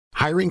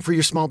Hiring for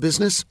your small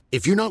business?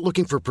 If you're not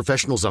looking for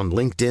professionals on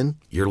LinkedIn,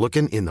 you're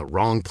looking in the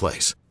wrong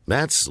place.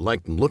 That's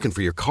like looking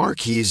for your car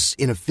keys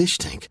in a fish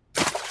tank.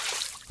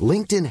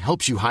 LinkedIn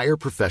helps you hire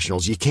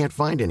professionals you can't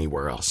find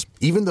anywhere else,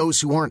 even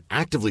those who aren't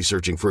actively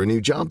searching for a new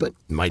job but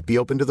might be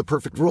open to the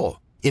perfect role.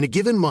 In a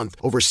given month,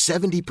 over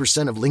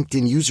 70% of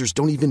LinkedIn users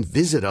don't even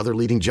visit other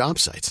leading job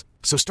sites.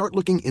 So start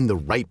looking in the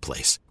right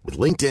place. With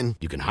LinkedIn,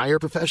 you can hire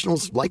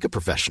professionals like a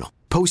professional.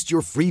 Post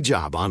your free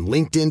job on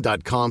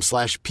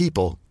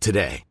linkedin.com/people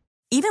today.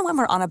 Even when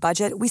we're on a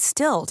budget, we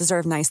still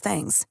deserve nice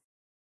things.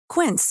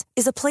 Quince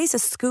is a place to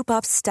scoop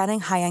up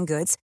stunning high-end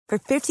goods for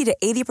 50 to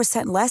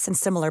 80% less than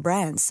similar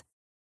brands.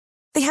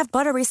 They have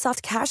buttery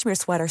soft cashmere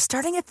sweaters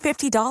starting at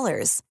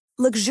 $50,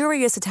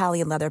 luxurious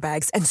Italian leather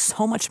bags, and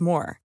so much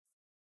more.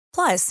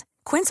 Plus,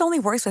 Quince only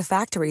works with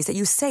factories that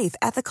use safe,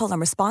 ethical, and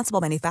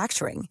responsible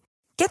manufacturing.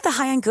 Get the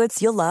high-end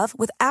goods you'll love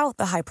without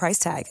the high price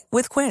tag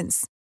with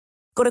Quince.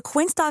 Go to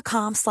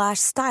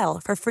quince.com/style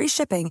for free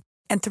shipping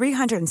and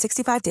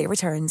 365-day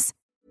returns.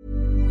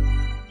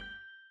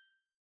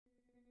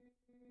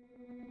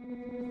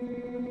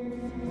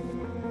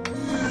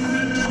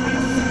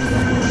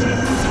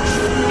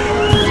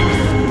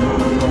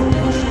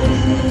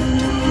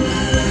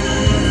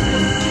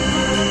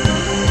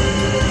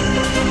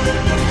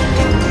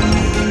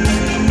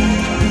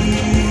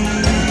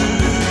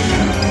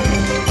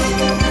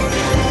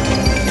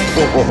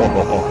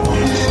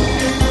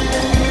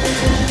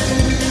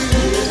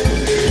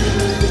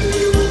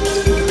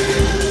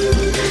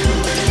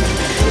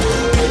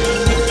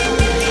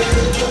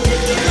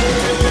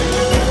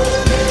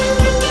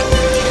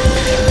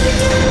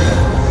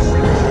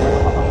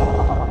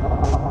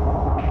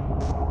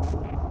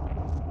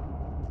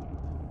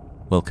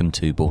 Welcome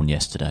to Born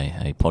Yesterday,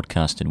 a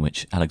podcast in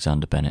which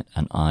Alexander Bennett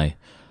and I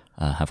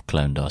have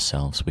cloned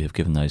ourselves. We have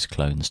given those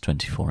clones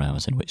 24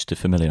 hours in which to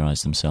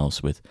familiarise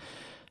themselves with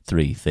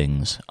 3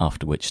 things,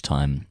 after which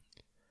time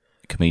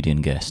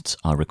comedian guests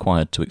are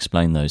required to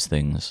explain other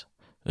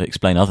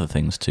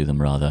things to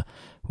them, rather,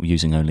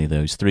 using only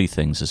those 3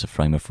 things as a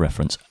frame of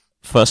reference.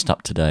 First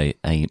up today,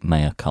 a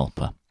mea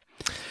culpa.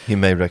 You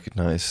may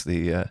recognise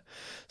the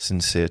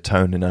sincere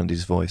tone in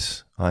Andy's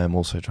voice. I am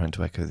also trying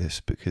to echo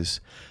this because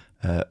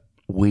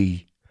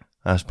we,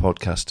 as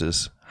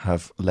podcasters,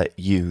 have let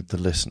you, the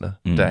listener,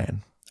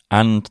 down.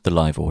 And the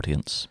live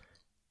audience.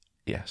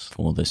 Yes.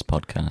 For this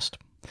podcast.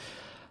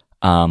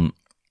 In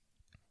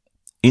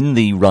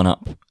the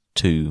run-up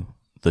to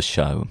the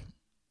show,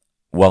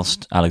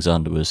 whilst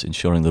Alexander was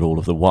ensuring that all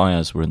of the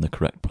wires were in the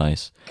correct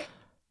place,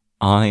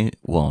 I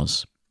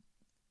was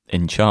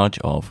in charge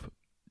of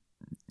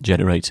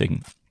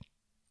generating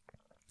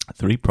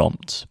 3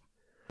 prompts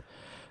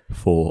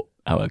for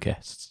our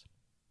guests.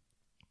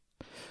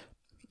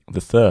 The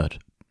third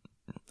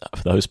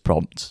of those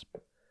prompts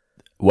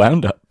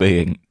wound up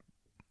being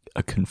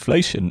a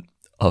conflation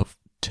of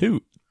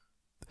 2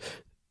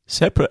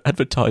 separate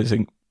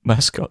advertising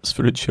mascots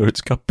for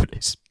insurance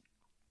companies.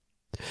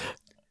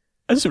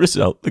 As a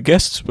result, the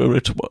guests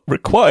were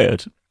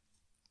required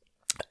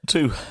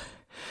to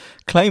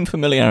claim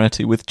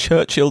familiarity with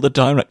Churchill the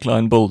Direct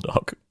Line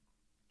Bulldog.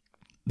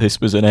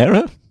 This was an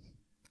error,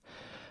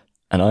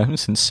 and I am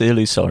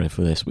sincerely sorry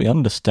for this. We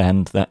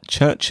understand that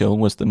Churchill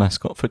was the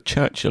mascot for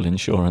Churchill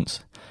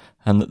Insurance,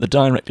 and that the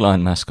Direct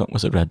Line mascot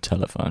was a red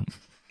telephone.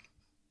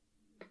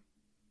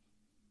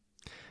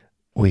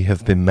 We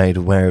have been made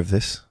aware of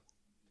this.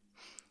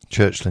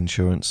 Churchill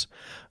Insurance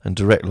and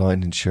Direct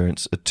Line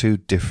Insurance are 2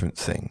 different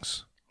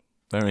things.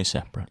 Very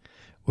separate.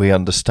 We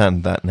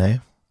understand that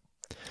now.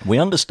 We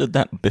understood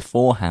that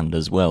beforehand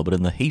as well, but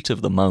in the heat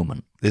of the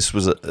moment. This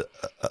was a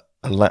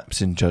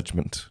lapse in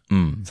judgment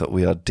that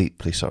we are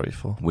deeply sorry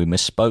for. We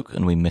misspoke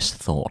and we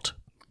misthought.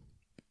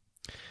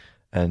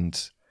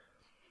 And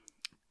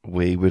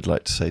we would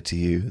like to say to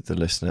you, the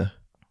listener,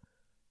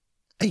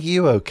 are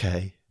you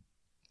okay?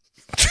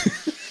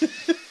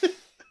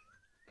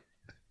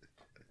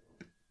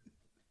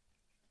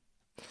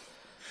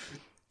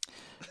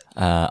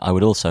 I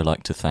would also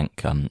like to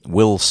thank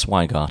Will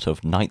Swigart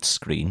of Night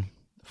Screen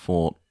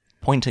for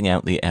pointing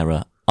out the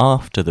error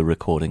after the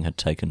recording had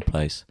taken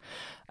place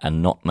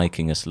and not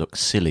making us look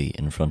silly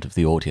in front of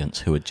the audience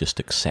who had just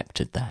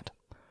accepted that.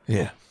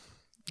 Yeah.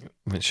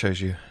 It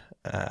shows you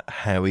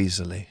how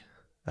easily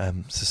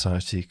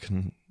society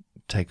can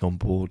take on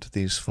board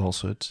these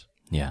falsehoods.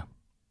 Yeah.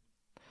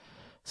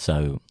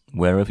 So,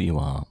 wherever you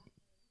are,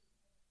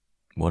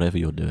 whatever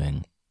you're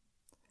doing,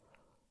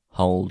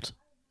 hold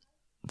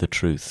the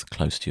truth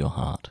close to your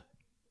heart.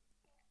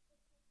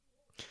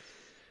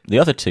 The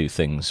other 2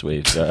 things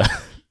we've...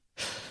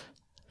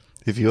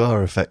 If you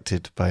are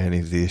affected by any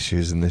of the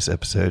issues in this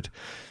episode,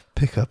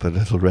 pick up a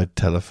little red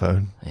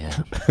telephone.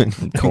 Yeah,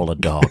 and call a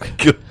dog.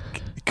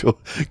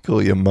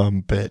 Call your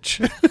mum,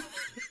 bitch.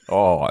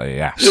 Oh,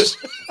 yes.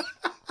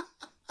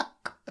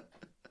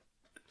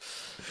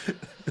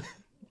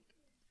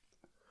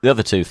 The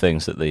other 2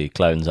 things that the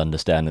clones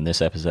understand in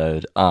this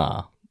episode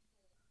are...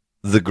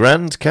 The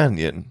Grand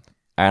Canyon.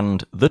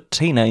 And the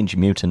Teenage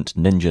Mutant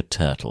Ninja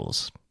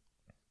Turtles.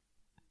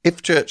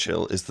 if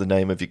Churchill is the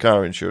name of your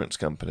car insurance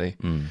company,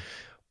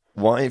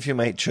 why have you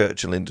made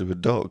Churchill into a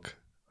dog?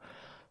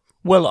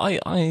 Well,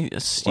 I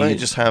assume... Why don't you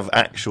just have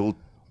actual,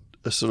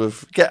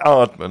 get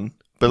Aardman,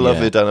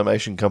 beloved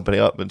animation company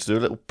Aardman, to do a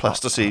little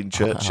plasticine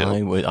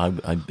Churchill.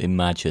 I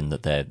imagine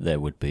that there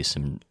would be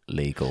some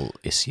legal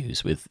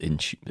issues with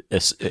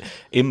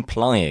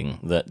implying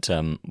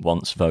that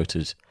once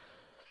voted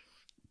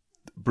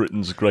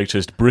Britain's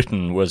greatest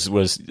Britain was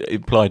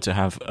implied to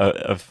have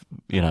a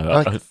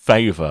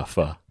favour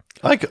for.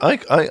 I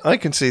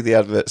can see the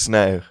adverts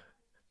now.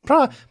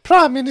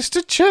 Prime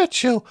Minister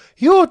Churchill,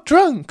 you're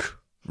drunk.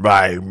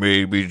 I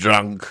may be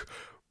drunk,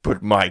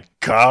 but my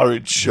car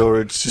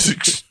insurance is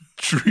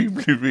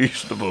extremely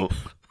reasonable.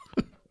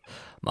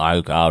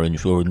 My car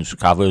insurance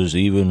covers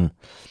even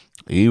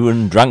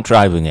drunk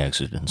driving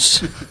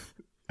accidents.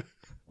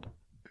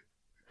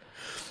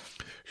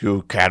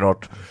 You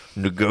cannot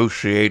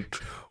negotiate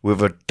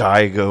with a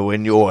tiger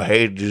when your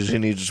head is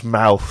in its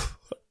mouth.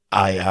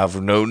 I have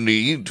no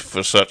need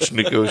for such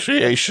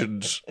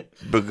negotiations,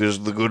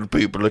 because the good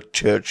people at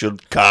Churchill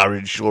Car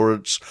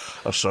Insurance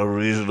are so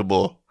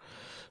reasonable.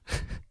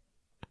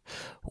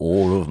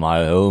 All of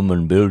my home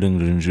and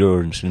buildings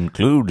insurance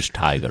includes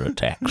tiger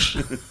attacks.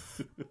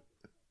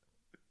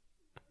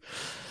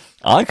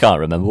 I can't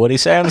remember what he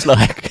sounds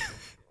like.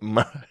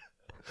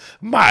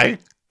 My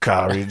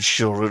car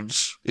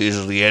insurance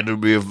is the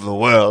enemy of the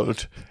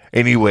world.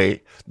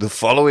 Anyway, the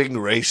following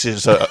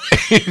races are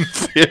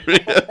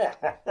inferior.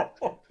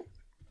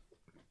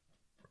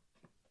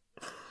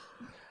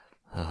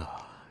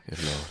 Oh, good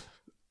Lord.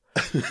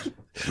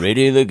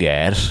 Ready the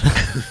gas.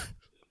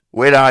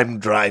 When I'm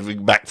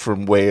driving back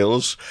from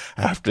Wales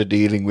after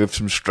dealing with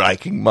some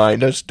striking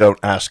miners, don't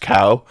ask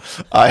how,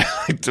 I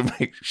like to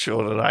make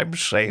sure that I'm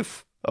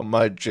safe on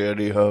my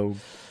journey home.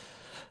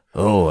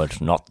 Oh,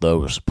 it's not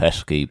those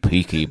pesky,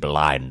 peaky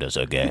blinders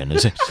again,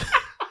 is it?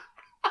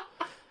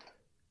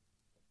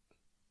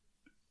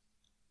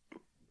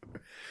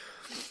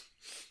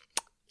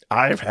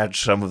 I've had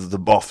some of the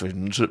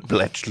boffins at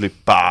Bletchley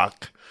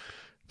Park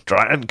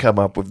try and come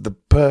up with the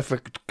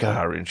perfect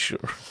car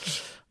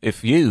insurance.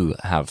 If you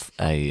have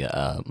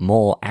a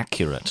more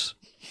accurate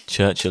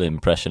Churchill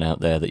impression out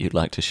there that you'd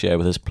like to share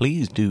with us,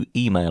 please do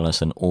email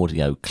us an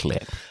audio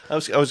clip. I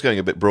was going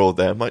a bit broad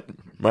there.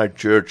 My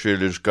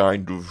Churchill is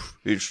kind of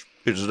it's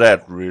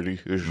that really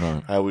is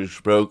right. How he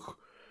spoke.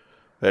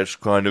 That's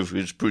kind of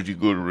it's pretty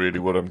good really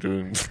what I'm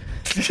doing.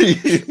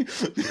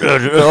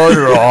 All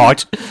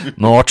right,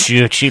 more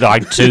Churchill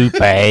ain't too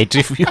bad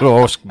if you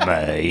ask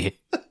me.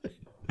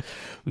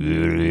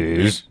 Here he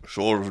is.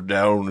 Sort of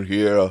down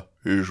here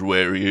is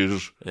where he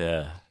is.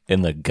 Yeah,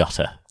 in the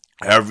gutter.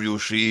 Have you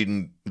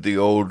seen the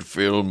old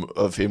film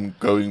of him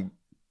going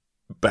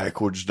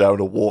backwards down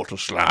a water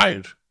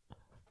slide?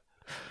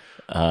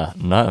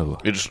 No.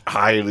 It's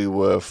highly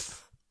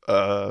worth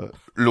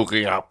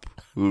looking up.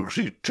 You'll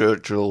see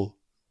Churchill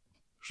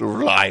sort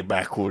of lie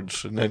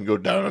backwards and then go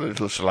down a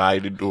little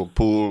slide into a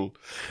pool,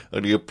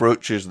 and he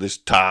approaches this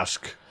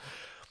task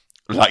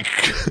like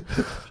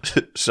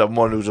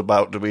someone who's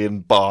about to be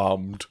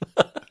embalmed.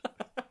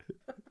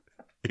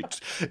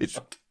 It's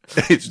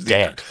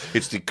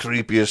the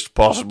creepiest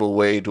possible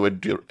way to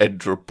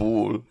enter a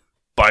pool.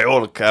 By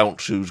all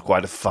accounts, he was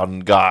quite a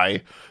fun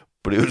guy,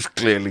 but he was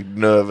clearly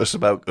nervous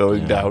about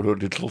going down a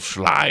little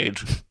slide.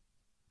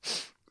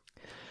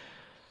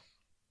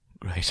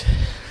 Right.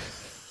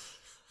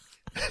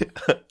 Do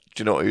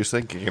you know what he was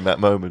thinking in that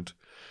moment?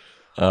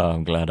 Oh,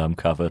 I'm glad I'm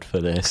covered for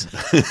this.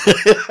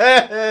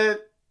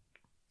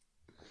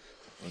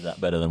 Was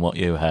that better than what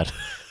you had?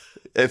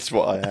 It's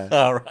what I had.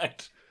 All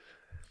right.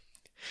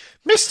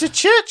 Mr.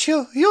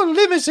 Churchill, your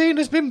limousine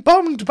has been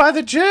bombed by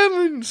the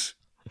Germans.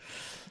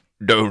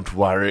 Don't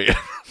worry.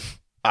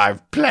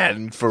 I've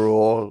planned for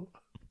all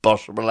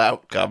possible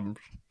outcomes.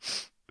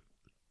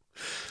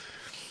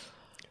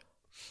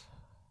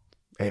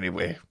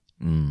 Anyway,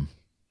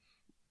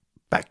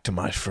 back to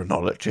my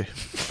phrenology.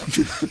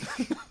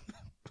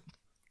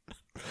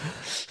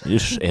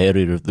 This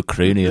area of the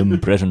cranium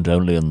present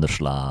only in the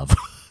Slav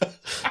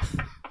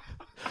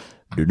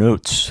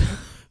denotes...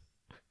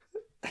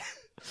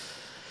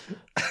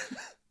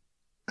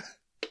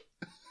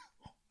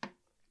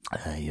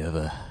 You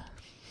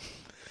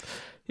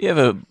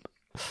ever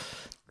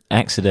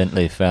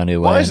accidentally found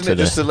your way Why into isn't it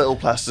just a little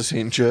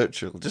plasticine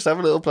Churchill? Just have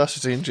a little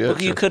plasticine Churchill.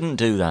 Well, you couldn't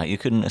do that. You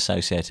couldn't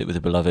associate it with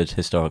a beloved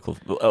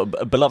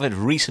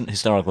recent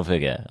historical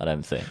figure, I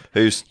don't think.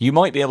 You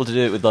might be able to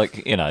do it with,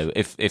 like, you know,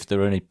 if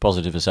there are any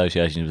positive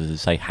associations with,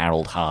 say,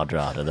 Harold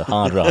Hardrada. The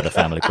Hardrada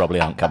family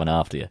probably aren't coming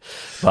after you.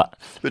 But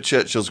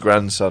Churchill's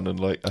grandson and,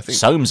 like, I think...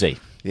 Somesy.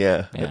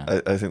 Yeah.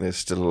 I think they're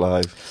still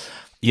alive.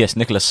 Yes,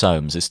 Nicholas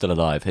Soames is still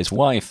alive. His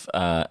wife,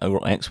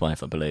 or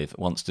ex-wife, I believe,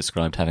 once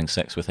described having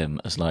sex with him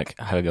as like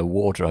having a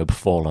wardrobe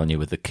fall on you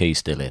with the key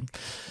still in.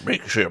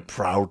 Makes you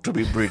proud to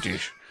be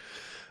British.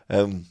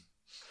 That'd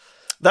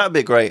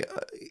be great.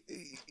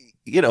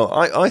 You know,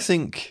 I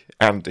think,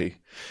 Andy...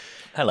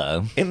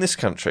 Hello. In this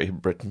country,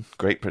 Britain,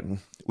 Great Britain,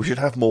 we should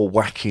have more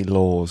wacky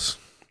laws.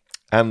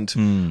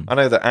 And I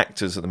know that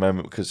actors at the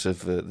moment, because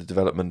of the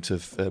development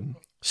of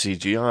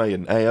CGI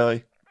and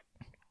AI,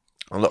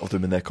 a lot of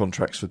them in their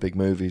contracts for big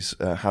movies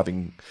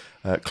having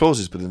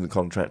clauses within the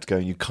contract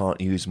going, you can't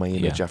use my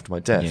image after my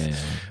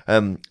death.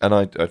 And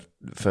I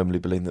firmly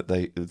believe that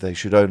they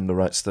should own the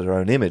rights to their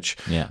own image.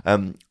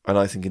 And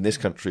I think in this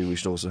country we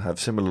should also have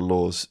similar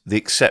laws, the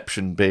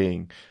exception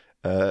being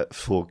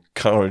for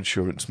car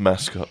insurance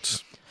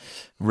mascots.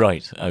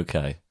 Right,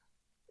 okay.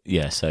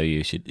 Yeah, so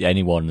you should,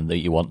 anyone that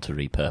you want to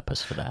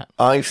repurpose for that,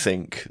 I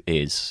think,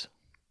 is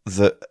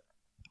that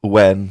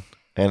when,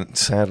 and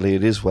sadly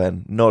it is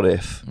when, not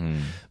if,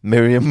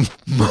 Miriam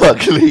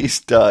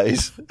Margolyes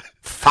dies.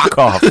 Fuck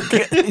off!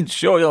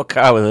 Insure your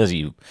car with us,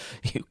 you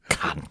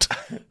cunt.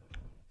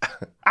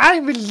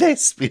 I'm a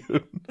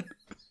lesbian.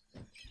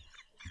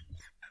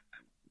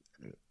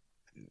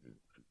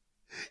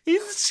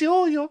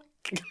 Insure your...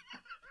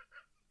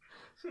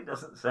 She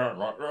doesn't sound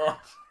like that.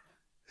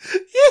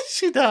 Yes,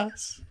 she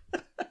does.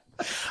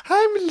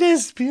 I'm a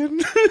lesbian.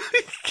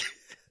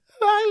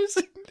 I was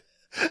in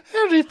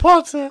Harry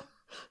Potter.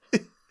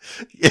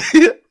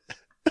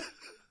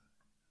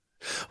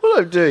 What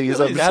I'm doing is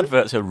these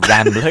adverts are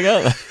rambling,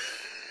 aren't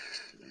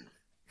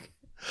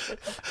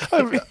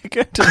they?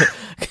 Get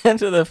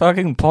to the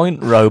fucking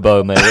point,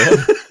 Robo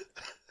Miriam.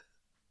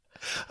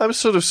 I'm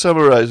sort of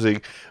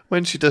summarising.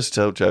 When she does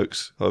tell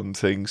jokes on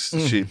things,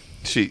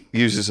 she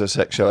uses her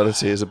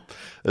sexuality as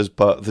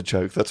part of the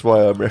joke. That's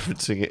why I'm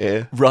referencing it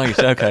here. Right,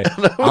 okay.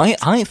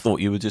 I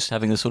thought you were just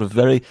having a sort of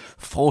very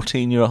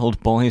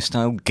 14-year-old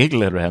boy-style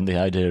giggle around the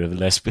idea of a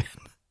lesbian.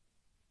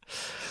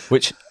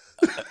 Which,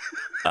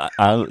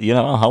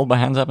 I'll hold my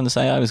hands up and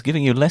say I was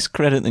giving you less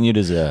credit than you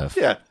deserve.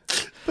 Yeah,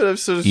 but I'm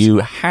sort of... You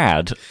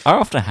had,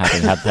 after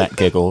having had that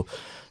giggle,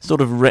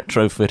 sort of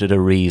retrofitted a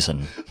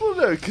reason. Well,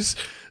 no, because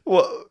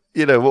what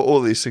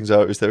all these things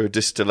are is they're a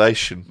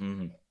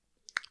distillation.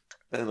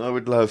 And I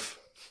would love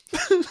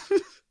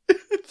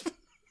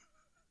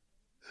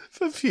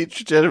for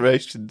future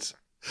generations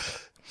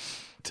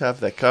to have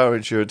their car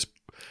insurance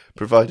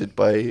provided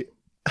by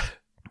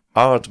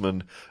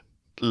Aardman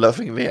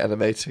lovingly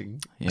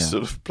animating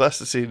sort of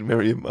plasticine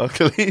Miriam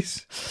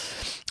Margolyes.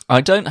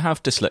 I don't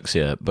have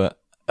dyslexia, but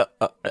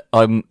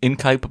I'm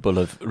incapable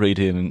of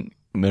reading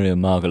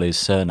Miriam Margolyes'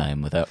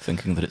 surname without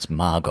thinking that it's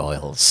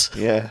Margoyles.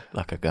 Yeah.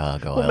 Like a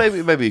gargoyle.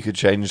 Well, maybe you could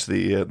change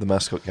the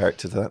mascot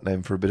character to that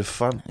name for a bit of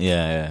fun.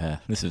 Yeah.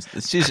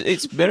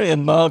 It's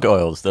Miriam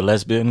Margoyles, the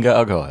lesbian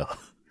gargoyle.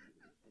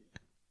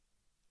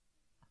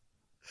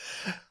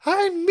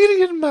 I'm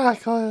Miriam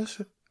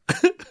Margoyles.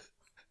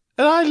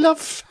 And I love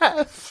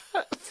fat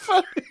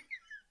funny.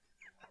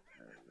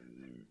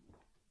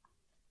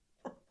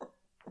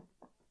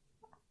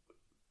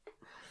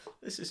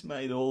 This is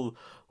made all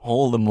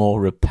the more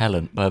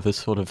repellent by the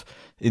sort of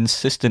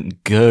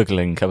insistent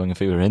gurgling coming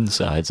through your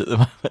insides at the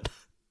moment.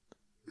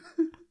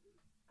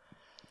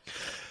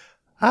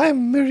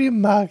 I'm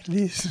Miriam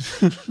Margolyes.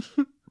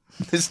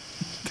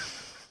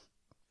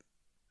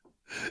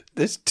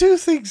 There's two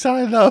things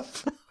I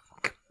love.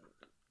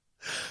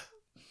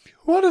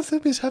 One of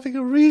them is having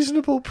a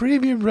reasonable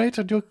premium rate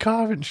on your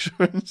car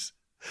insurance.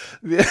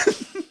 I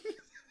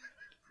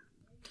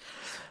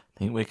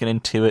think we can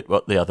intuit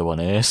what the other one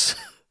is.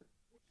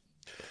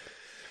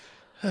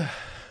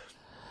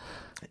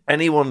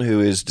 Anyone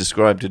who is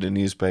described in a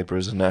newspaper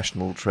as a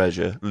national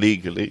treasure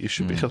legally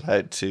should be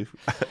allowed to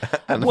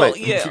animate. Well,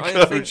 yeah,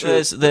 I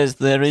think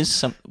there is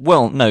some.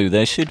 Well, no,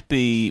 there should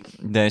be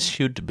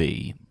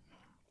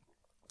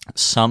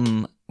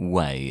some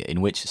way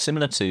in which,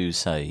 similar to,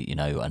 say,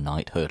 a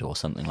knighthood or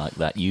something like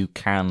that, you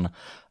can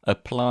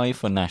apply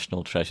for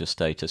national treasure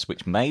status,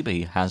 which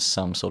maybe has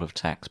some sort of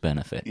tax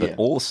benefit, but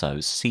also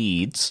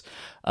cedes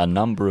a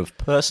number of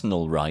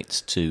personal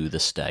rights to the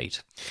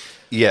state.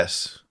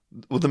 Yes.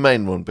 Well, the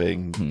main one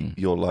being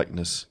your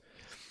likeness.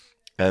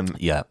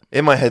 Yeah.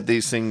 In my head,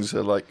 these things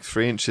are like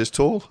 3 inches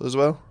tall as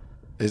well.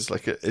 It's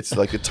like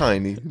a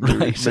tiny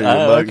right.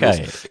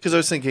 Okay. Because I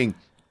was thinking,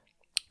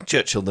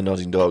 Churchill the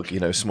nodding dog,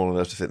 small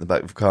enough to fit in the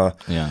back of a car.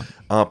 Yeah.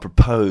 Our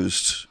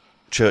proposed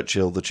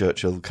Churchill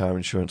the car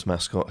insurance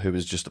mascot, who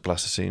is just a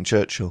plasticine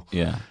Churchill.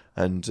 Yeah.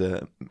 And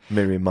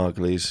Miriam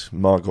Margolyes,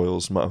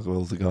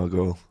 Margoyle the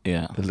gargoyle.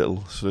 Yeah. A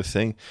little sort of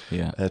thing.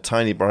 Yeah.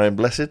 Tiny Brian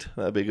Blessed,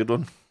 that'd be a good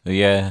one.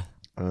 Yeah.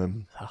 A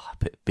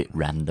bit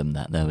random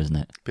that though, isn't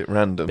it? Bit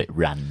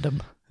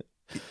random.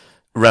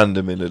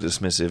 Random in a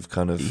dismissive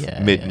kind of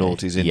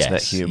mid-noughties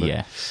internet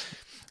humour.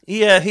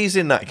 Yeah, he's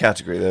in that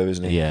category though,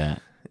 isn't he? Yeah,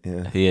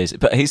 he is.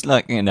 But he's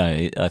like,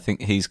 I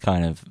think he's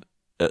kind of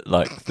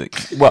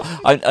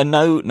I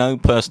know no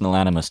personal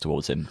animus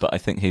towards him, but I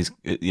think he's,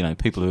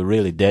 people who are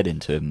really dead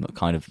into him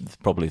kind of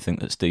probably think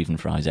that Stephen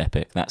Fry's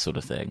epic, that sort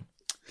of thing.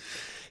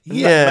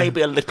 And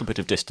maybe a little bit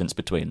of distance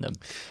between them.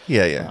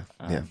 Yeah.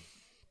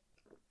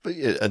 But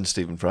and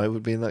Stephen Fry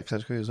would be in that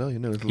category as well,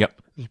 little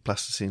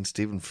plasticine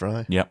Stephen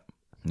Fry. Yep.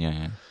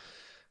 Yeah.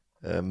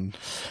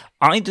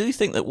 I do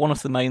think that one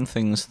of the main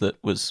things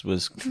that was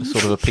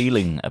sort of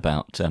appealing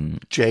about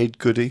Jade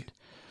Goody,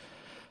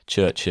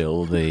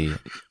 Churchill, the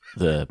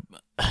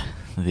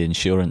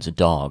insurance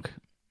dog,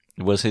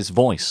 was his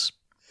voice,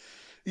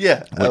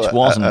 Yeah, which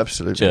wasn't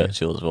absolutely.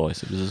 Churchill's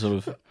voice. It was a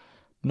sort of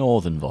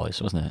northern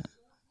voice, wasn't it?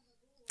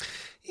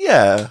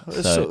 Yeah,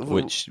 So, sort of,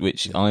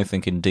 which I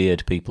think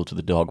endeared people to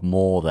the dog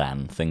more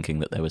than thinking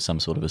that there was some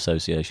sort of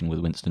association with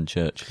Winston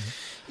Churchill.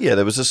 yeah.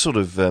 There was a sort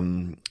of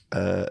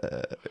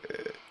a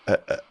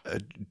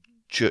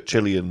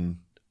Churchillian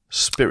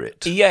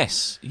spirit.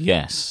 Yes,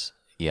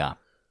 yeah.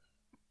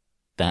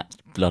 That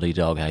bloody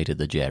dog hated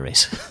the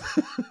Jerrys,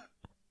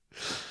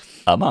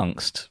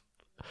 amongst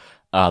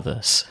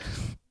others.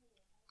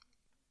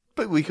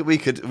 But we could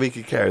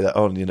carry that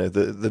on,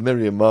 the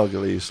Miriam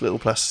Margolyes, little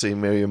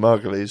plasticine Miriam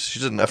Margolyes. She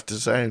doesn't have to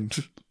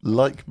sound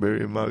like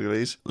Miriam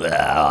Margolyes.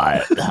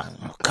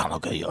 Come on,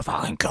 get your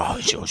fucking car,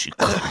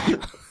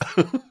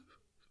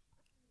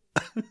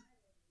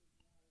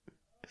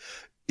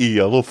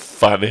 You're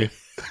funny.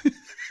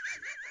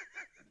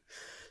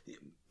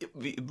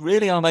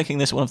 Really are making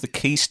this one of the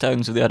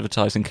keystones of the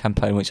advertising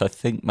campaign, which I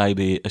think may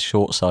be a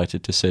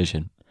short-sighted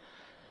decision.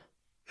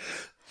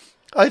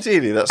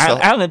 Ideally, that's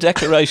and a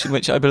declaration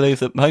which I believe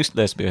that most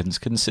lesbians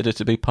consider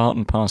to be part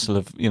and parcel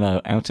of,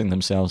 outing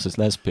themselves as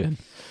lesbian.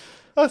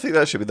 I think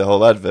that should be the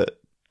whole advert.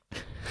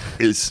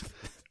 Is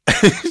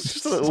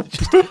just a little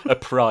a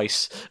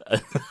price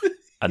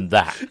and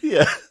that.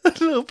 Yeah, a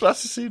little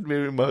plasticine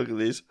Miriam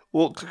Margolyes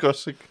walks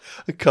across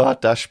a car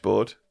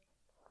dashboard,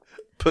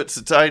 puts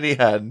a tiny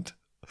hand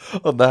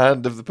on the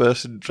hand of the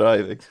person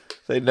driving.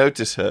 They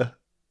notice her.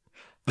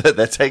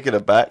 They're taken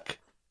aback.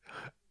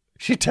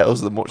 She tells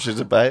them what she's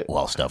about.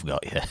 Whilst I've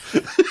got you.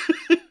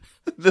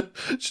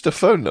 Just a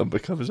phone number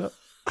comes up.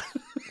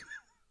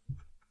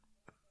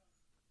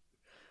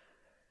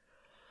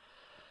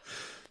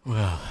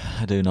 Well,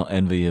 I do not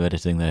envy you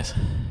editing this.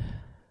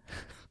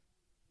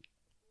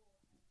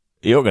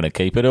 You're going to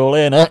keep it all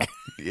in, eh?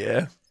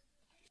 Yeah.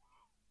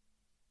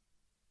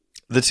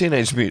 The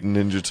Teenage Mutant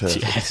Ninja Turtles.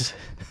 Yes.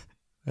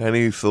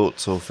 Any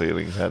thoughts or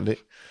feelings, Andy?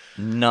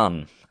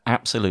 None.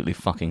 Absolutely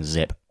fucking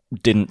zip.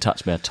 Didn't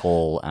touch me at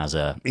all as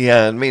a...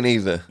 Yeah, and me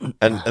neither.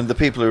 And the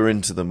people who are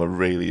into them are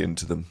really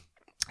into them.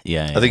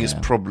 Yeah, I think it's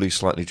probably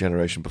slightly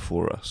generation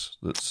before us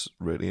that's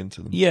really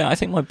into them. Yeah, I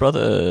think my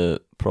brother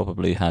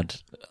probably had...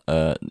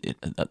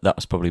 that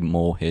was probably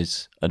more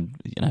his... And,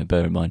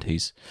 bear in mind,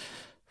 he's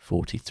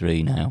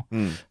 43 now.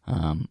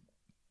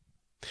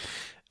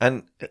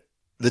 And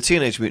the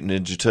Teenage Mutant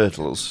Ninja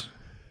Turtles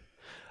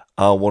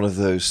are one of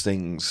those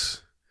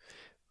things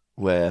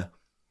where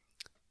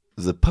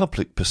the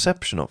public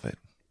perception of it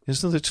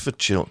is that it's for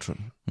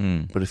children.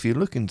 But if you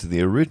look into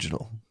the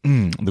original...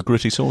 the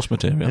gritty source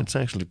material. It's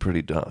actually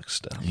pretty dark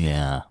stuff.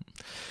 Yeah.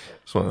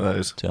 It's one of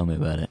those. Tell me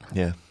about it.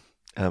 Yeah.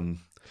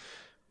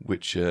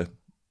 Which, the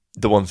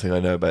one thing I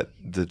know about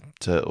the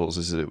Turtles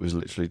is that it was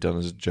literally done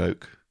as a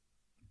joke.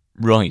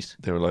 Right.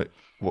 They were like,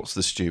 what's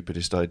the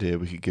stupidest idea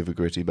we could give a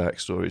gritty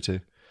backstory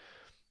to?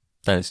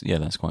 That's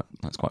quite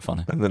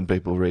funny. And then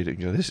people read it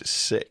and go, this is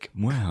sick.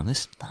 Wow,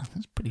 that's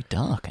pretty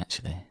dark,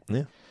 actually.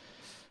 Yeah.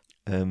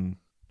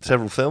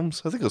 Several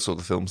films. I think I saw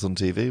the films on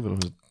TV when I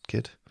was a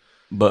kid.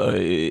 But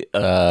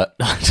I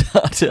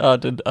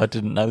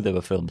didn't know there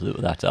were films that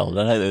were that old.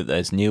 I know that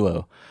there's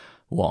newer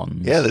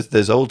ones. Yeah,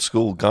 there's old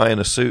school guy in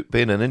a suit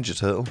being a Ninja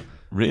Turtle.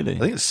 Really? I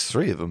think it's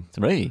 3 of them.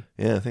 3?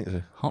 Yeah, I think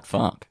so. Hot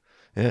fuck.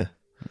 Yeah.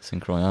 It's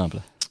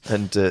incroyable.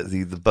 And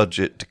the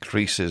budget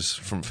decreases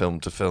from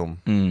film to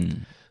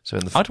film. So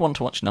I'd want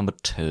to watch number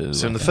 2.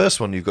 So in the first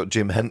one, you've got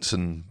Jim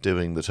Henson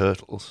doing the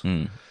Turtles.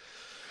 To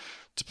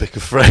pick a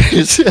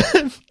phrase.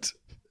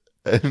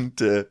 and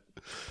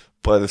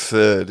by the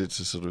third, it's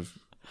a sort of,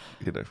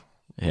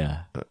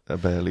 yeah, a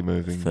barely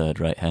moving...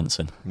 Third-rate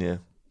Henson. Yeah.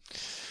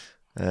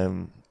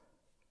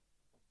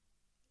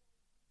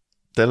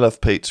 They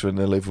love pizza and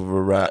they live with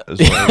a rat as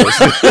well.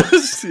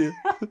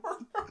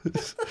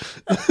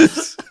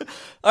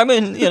 I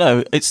mean,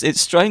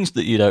 it's strange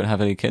that you don't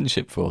have any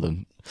kinship for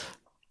them.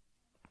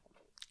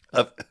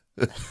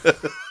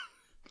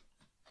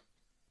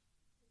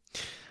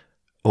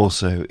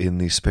 Also, in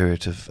the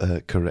spirit of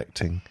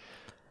correcting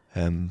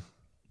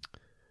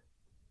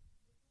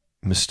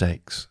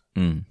mistakes,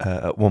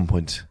 at one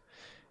point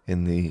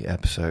in the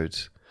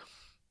episode,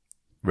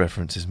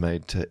 reference is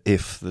made to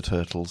if the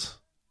Turtles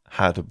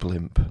had a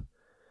blimp.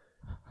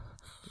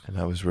 And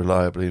I was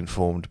reliably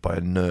informed by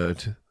a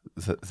nerd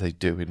that they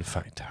do, in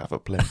fact, have a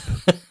blimp.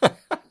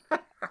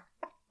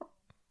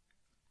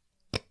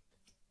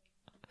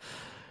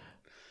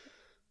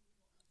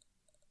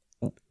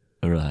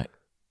 Right.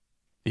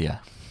 Yeah.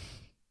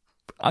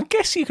 I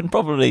guess you can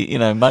probably,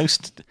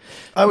 most...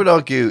 I would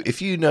argue,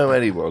 if you know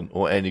anyone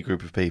or any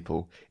group of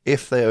people,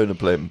 if they own a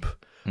blimp,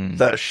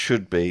 that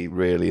should be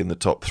really in the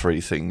top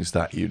 3 things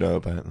that you know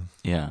about them.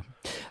 Yeah.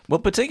 Well,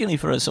 particularly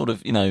for a sort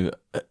of,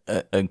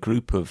 a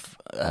group of,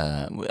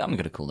 I'm going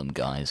to call them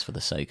guys for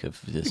the sake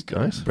of this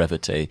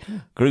brevity,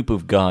 group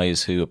of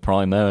guys who are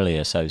primarily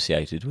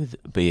associated with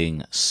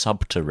being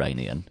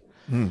subterranean.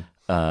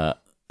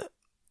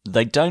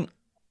 They don't,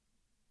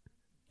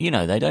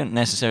 they don't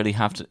necessarily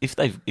have to,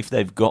 if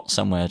they've got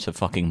somewhere to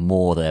fucking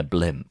moor their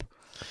blimp,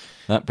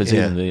 That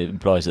presumably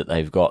implies that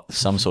they've got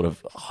some sort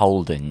of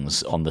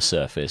holdings on the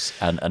surface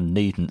and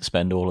needn't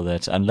spend all of their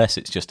unless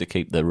it's just to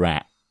keep the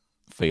rat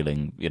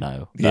feeling,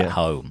 at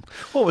home.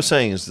 What we're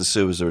saying is the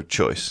sewers are a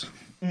choice.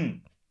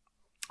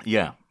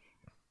 Yeah.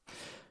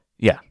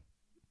 Yeah.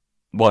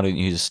 Why don't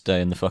you just stay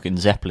in the fucking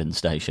Zeppelin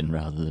station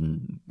rather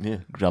than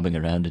grubbing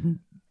around in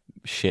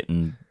shit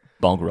and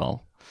bog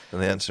roll?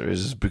 And the answer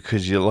is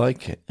because you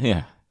like it.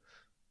 Yeah.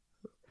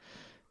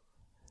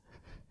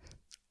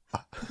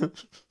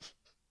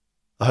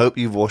 I hope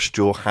you've washed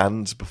your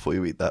hands before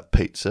you eat that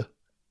pizza.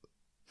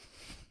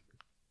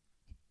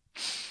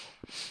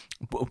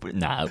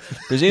 No.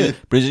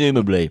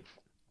 Presumably,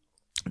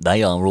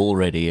 they are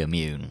already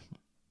immune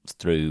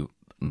through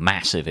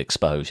massive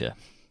exposure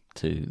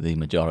to the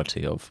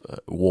majority of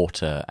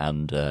water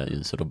and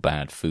sort of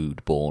bad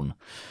food-borne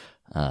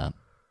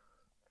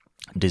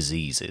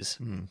diseases.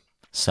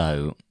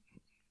 So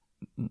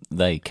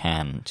they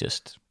can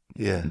just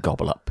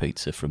gobble up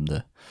pizza from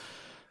the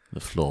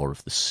floor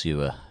of the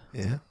sewer.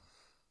 Yeah.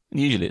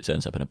 Usually it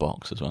turns up in a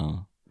box as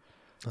well.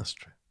 That's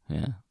true.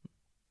 Yeah.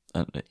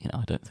 I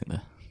don't think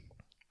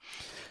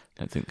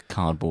the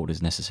cardboard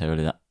is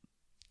necessarily that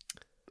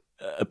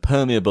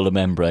permeable a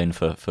membrane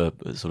for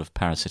sort of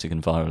parasitic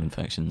and viral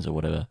infections or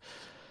whatever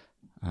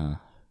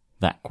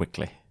that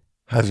quickly.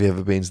 Have you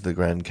ever been to the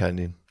Grand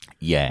Canyon?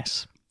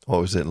 Yes.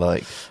 What was it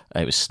like?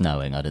 It was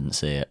snowing. I didn't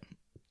see it.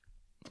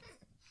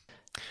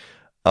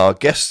 Our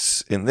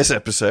guests in this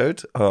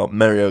episode are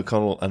Mary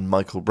O'Connell and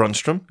Michael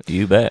Brunström.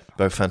 You bet.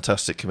 Both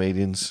fantastic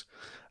comedians.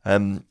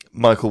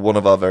 Michael, one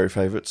of our very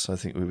favourites, I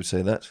think we would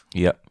say that.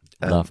 Yep.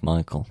 Love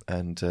Michael.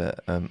 And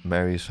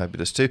Mary is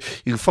fabulous too.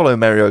 You can follow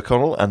Mary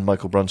O'Connell and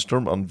Michael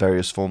Brunström on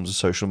various forms of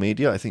social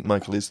media. I think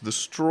Michael is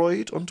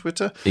Destroyed on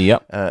Twitter.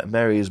 Yep.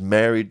 Mary is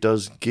Mary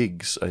Does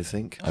Gigs, I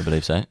think. I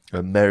believe so.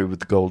 Mary with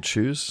the Gold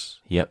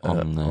Shoes. Yep.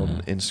 On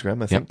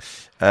Instagram, I think.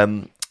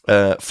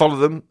 Follow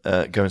them.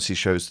 Go and see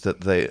shows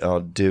that they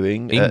are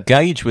doing.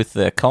 Engage with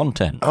their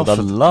content. For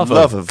the love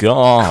of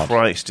God.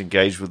 Christ,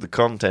 engage with the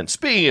content.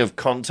 Speaking of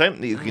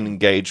content that you can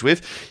engage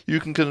with,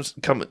 you can come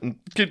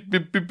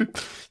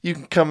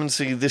and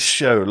see this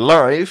show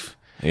live.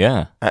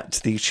 Yeah. At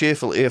the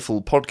Cheerful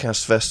Earful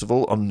Podcast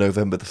Festival on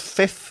November the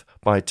 5th.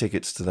 Buy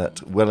tickets to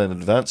that well in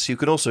advance. You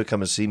can also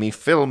come and see me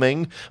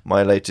filming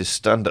my latest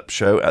stand-up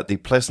show at the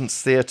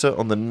Pleasance Theatre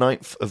on the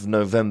 9th of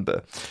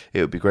November. It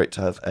would be great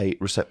to have a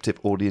receptive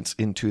audience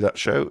into that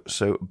show,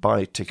 so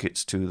buy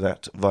tickets to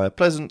that via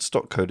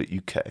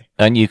pleasance.co.uk.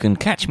 And you can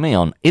catch me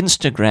on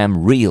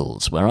Instagram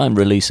Reels, where I'm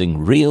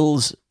releasing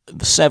Reels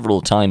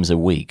several times a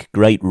week.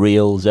 Great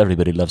Reels.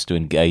 Everybody loves to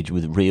engage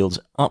with Reels.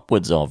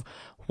 Upwards of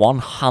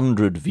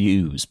 100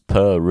 views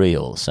per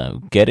reel,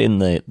 so get in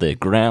the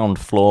ground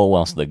floor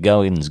whilst the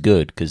going's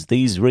good, because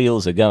these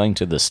reels are going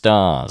to the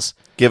stars.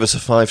 Give us a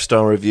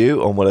 5-star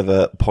review on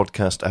whatever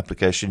podcast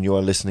application you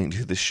are listening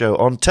to this show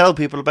on. Tell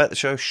people about the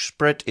show.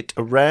 Spread it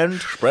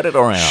around. Spread it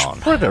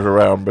around. Spread it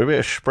around,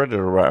 baby. Spread it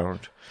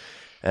around.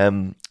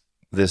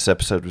 This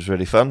episode was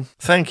really fun.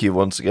 Thank you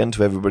once again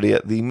to everybody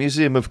at the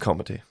Museum of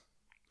Comedy.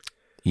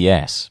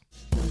 Yes.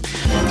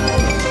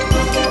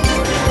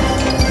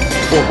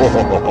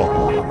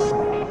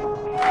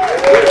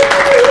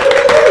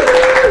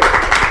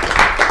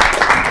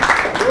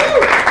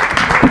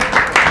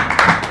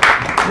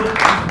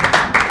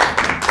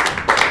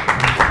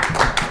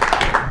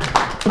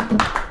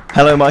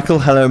 Hello, Michael.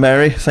 Hello,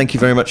 Mary. Thank you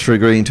very much for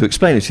agreeing to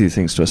explain a few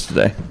things to us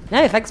today.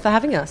 No, thanks for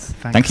having us.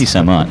 Thank you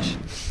so much.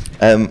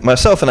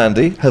 Myself and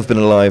Andy have been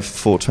alive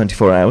for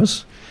 24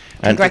 hours.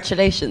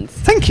 Congratulations.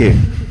 Thank you.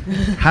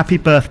 Happy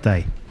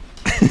birthday.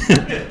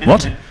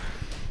 What?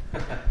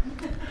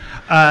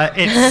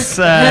 It's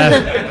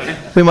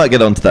We might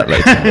get on to that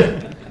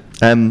later.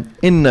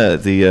 In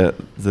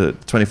the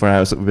 24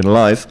 hours that we've been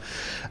alive,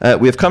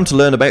 we have come to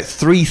learn about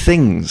 3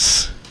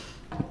 things.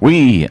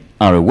 We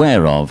are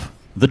aware of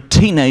the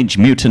Teenage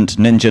Mutant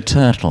Ninja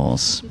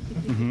Turtles.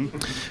 Mm-hmm.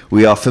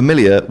 We are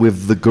familiar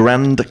with the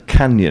Grand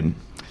Canyon.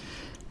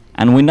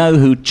 And we know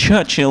who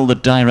Churchill the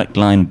Direct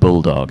Line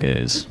Bulldog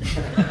is.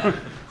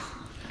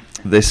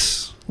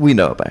 This we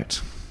know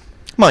about.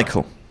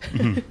 Michael,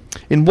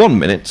 in 1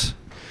 minute,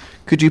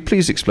 could you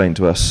please explain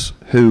to us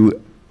who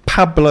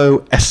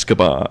Pablo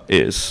Escobar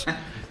is?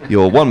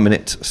 Your 1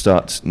 minute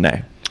starts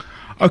now.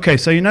 okay.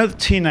 So you know the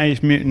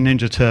Teenage Mutant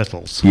Ninja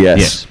Turtles.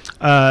 Yes.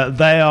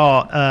 They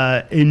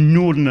are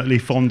inordinately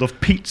fond of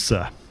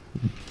pizza.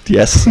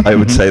 Yes, I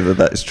would say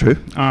that is true.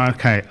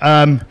 Okay.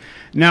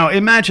 Now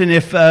imagine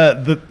if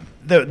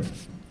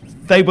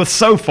they were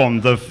so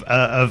fond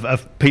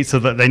of pizza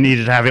that they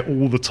needed to have it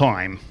all the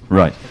time.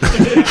 Right.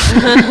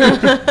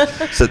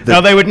 So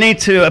Now they would need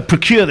to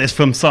procure this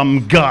from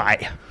some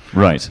guy.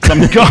 Right.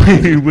 Some guy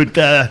who would.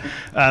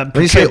 When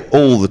you say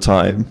all the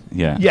time,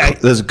 Yeah.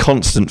 there's a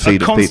constant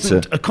feed of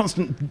pizza. A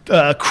constant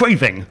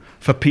craving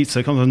for pizza,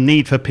 a constant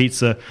need for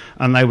pizza,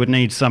 and they would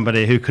need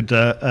somebody who could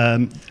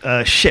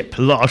ship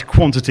large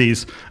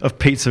quantities of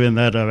pizza in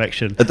their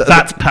direction.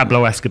 That's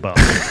Pablo Escobar.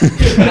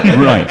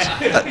 Right.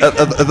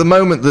 At the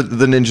moment,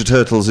 the Ninja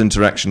Turtles'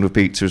 interaction with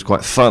pizza is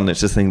quite fun.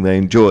 It's a thing they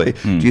enjoy.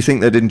 Do you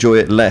think they'd enjoy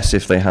it less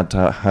if they had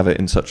to have it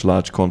in such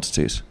large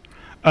quantities?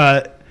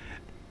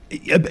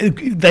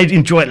 They'd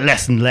enjoy it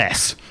less and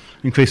less,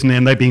 increasingly,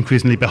 and they'd be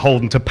increasingly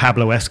beholden to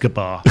Pablo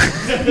Escobar.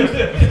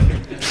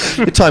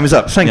 Your time is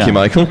up. Thank you,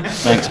 Michael.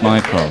 Thanks,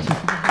 Michael.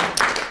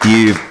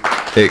 You've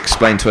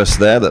explained to us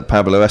there that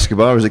Pablo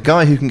Escobar is a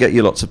guy who can get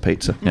you lots of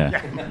pizza.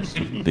 Yeah.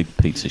 Big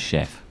pizza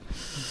chef.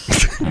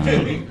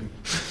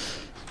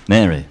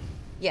 Mary,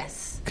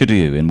 Yes. could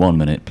you, in 1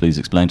 minute, please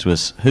explain to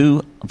us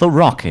who The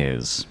Rock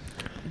is?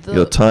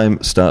 Your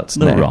time starts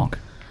The now. Rock.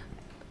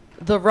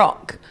 The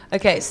Rock.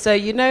 Okay, so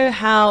you know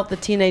how the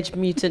Teenage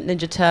Mutant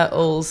Ninja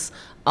Turtles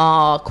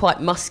are quite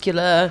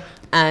muscular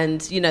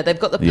and, you know, they've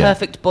got the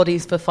perfect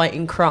bodies for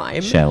fighting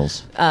crime.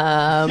 Shells.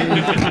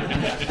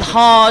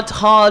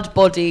 Hard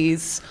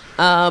bodies.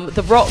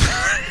 The Rock...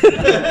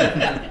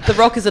 The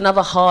Rock is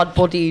another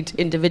hard-bodied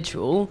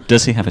individual.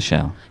 Does he have a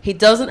shell? He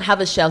doesn't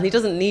have a shell. He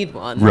doesn't need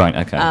one. Right,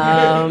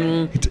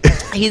 okay.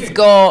 He's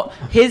got...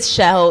 His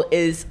shell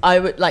is,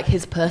 like,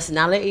 his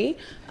personality.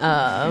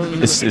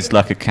 It's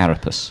like a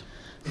carapace.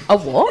 A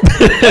what?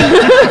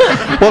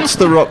 What's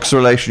The Rock's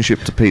relationship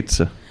to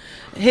pizza?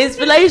 His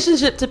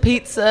relationship to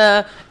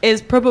pizza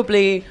is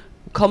probably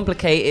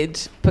complicated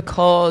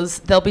because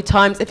there'll be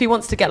times if he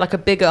wants to get like a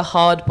bigger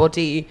hard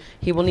body,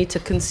 he will need to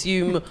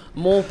consume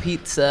more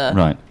pizza.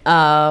 Right.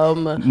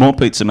 More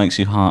pizza makes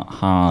you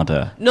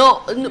harder.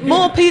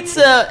 More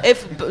pizza,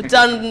 if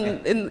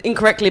done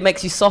incorrectly,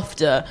 makes you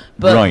softer.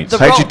 But Right.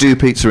 How'd you do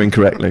pizza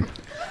incorrectly?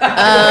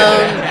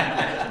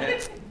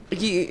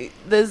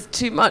 There's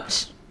too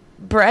much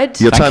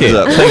bread. Your time is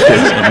up. Thank you.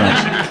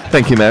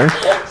 Thank you, Mary.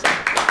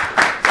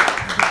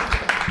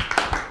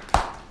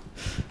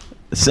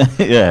 So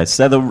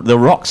the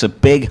Rock's a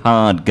big,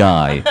 hard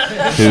guy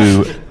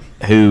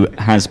who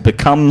has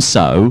become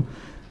so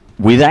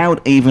without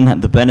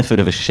even the benefit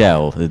of a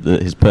shell.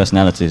 His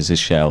personality is his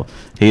shell.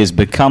 He has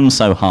become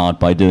so hard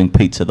by doing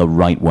pizza the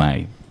right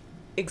way.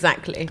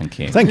 Exactly. Thank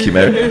you. Thank you,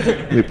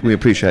 Mary. we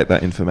appreciate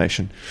that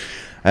information.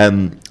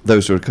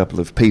 Those are a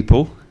couple of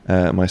people.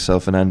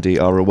 Myself and Andy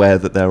are aware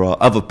that there are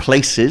other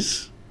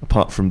places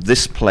apart from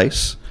this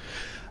place.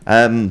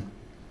 Michael,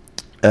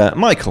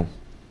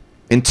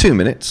 in 2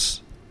 minutes,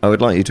 I would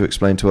like you to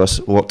explain to us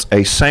what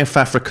a South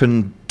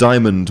African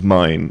diamond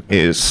mine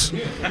is.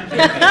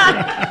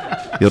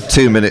 Your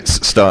 2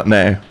 minutes start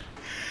now.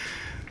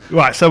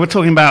 Right, so we're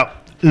talking about,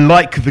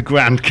 like the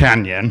Grand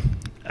Canyon,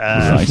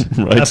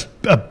 Right.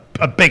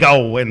 a big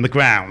hole in the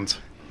ground.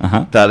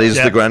 Uh-huh. That is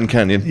Yeah. the Grand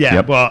Canyon. Yeah,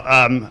 Yep.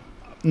 well,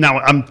 now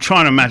I'm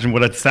trying to imagine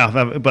what it's South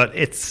Africa, but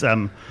it's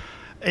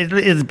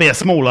it'd be a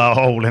smaller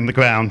hole in the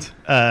ground,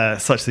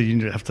 such that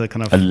you have to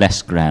kind of A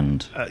less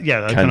grand. a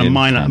kind of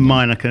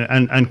minor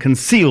and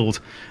concealed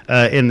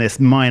in this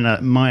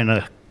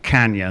minor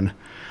canyon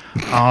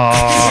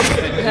are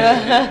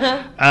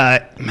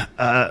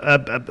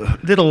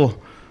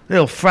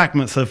little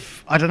fragments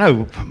of, I don't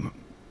know,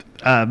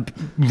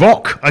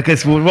 rock, I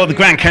guess, what the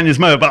Grand Canyon's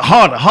made, but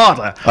harder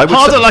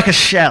like a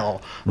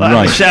shell. Like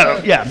Right. a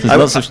shell, yeah.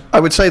 I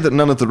would say that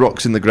none of the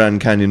rocks in the Grand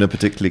Canyon are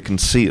particularly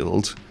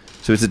concealed,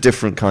 so it's a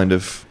different kind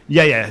of...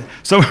 Yeah.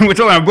 So we're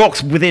talking about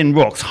rocks within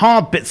rocks,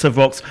 hard bits of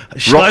rocks,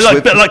 Rocks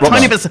like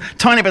rocks.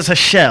 tiny bits of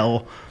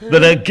shell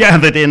that are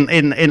gathered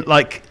in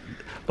like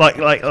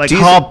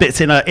hard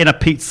bits in a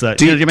pizza.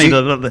 Do you know what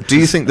I mean? Do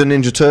you think the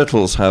Ninja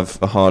Turtles have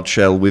a hard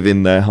shell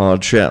within their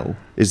hard shell?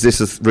 Is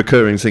this a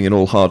recurring thing in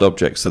all hard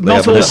objects that they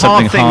Not have? all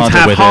something hard things harder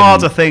have within.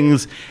 harder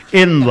things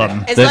in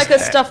them. It's like a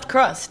stuffed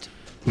crust.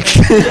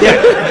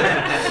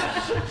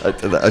 I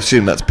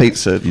assume that's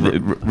pizza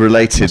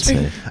related.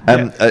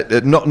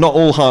 Not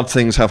all hard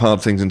things have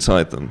hard things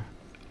inside them.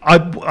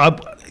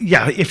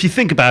 Yeah, if you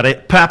think about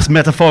it, perhaps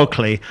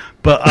metaphorically,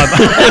 but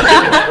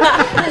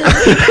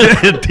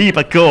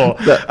deeper core.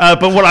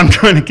 But what I'm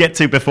trying to get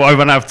to before I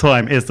run out of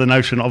time is the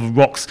notion of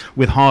rocks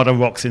with harder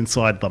rocks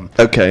inside them.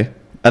 Okay,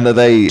 and are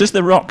they? Does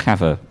the Rock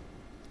have a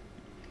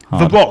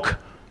The rock.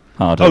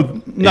 harder?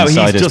 Oh no,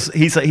 inside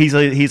he's a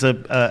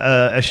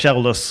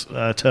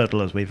shellless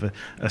turtle, as we've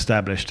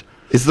established.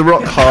 Is the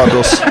rock hard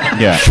or?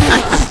 Yeah.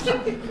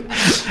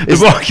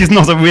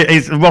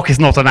 The rock is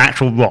not an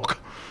actual rock.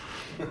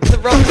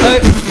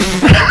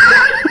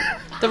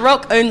 The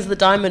Rock owns the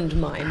diamond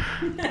mine.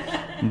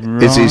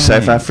 Is he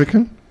South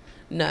African?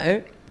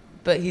 No,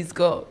 but he's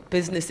got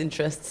business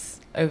interests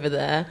over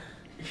there.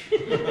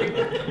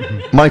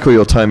 Michael,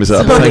 your time is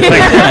up. Thank you.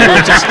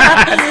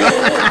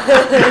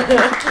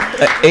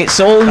 It's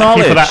all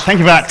knowledge. Thank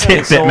you for that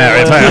tidbit, all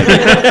Mary.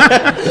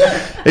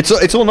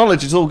 It's all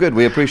knowledge. It's all good.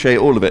 We appreciate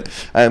all of it.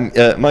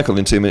 Michael,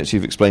 in 2 minutes,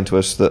 you've explained to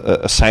us that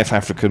a South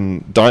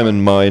African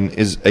diamond mine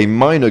is a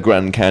minor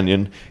Grand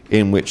Canyon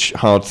in which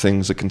hard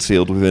things are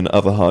concealed within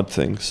other hard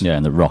things. Yeah,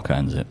 and the Rock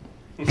owns it.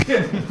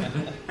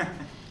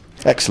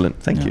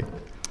 Excellent. Thank you.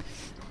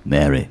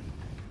 Mary,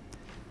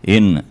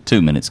 in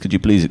 2 minutes, could you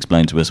please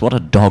explain to us what a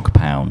dog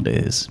pound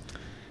is?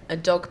 A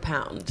dog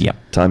pound? Yep.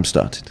 Time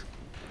started.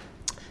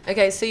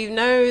 Okay, so you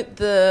know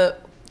the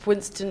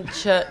Winston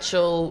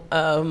Churchill...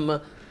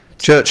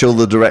 Churchill,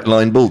 the Direct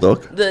Line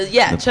Bulldog.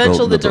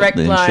 Churchill, the Direct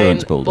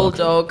Line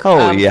Bulldog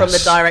Oh, yes. from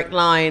the Direct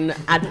Line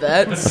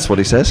adverts. That's what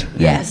he says?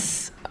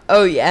 Yes.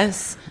 Oh,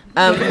 yes.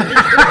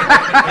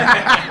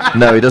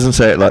 No, he doesn't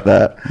say it like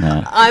that.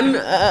 No.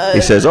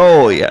 He says,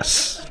 oh,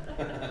 yes.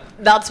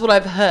 That's what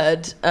I've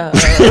heard.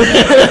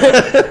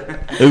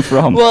 Who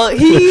from? Well,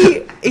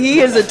 he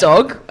is a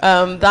dog.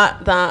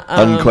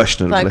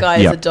 Unquestionably. That guy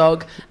is a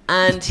dog,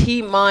 and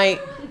he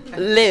might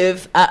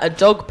live at a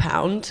dog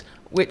pound,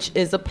 which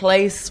is a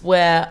place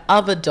where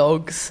other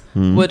dogs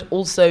would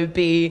also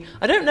be.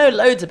 I don't know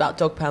loads about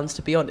dog pounds,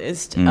 to be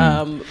honest.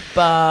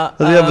 But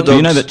Do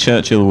you know that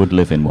Churchill would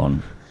live in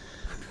one?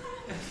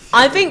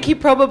 I think he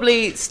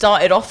probably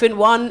started off in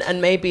one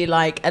and maybe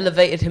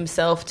elevated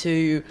himself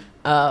to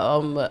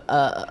a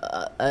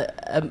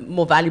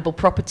more valuable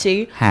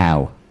property.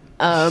 How?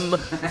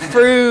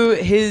 Through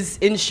his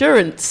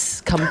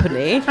insurance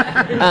company,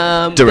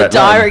 Direct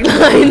Direct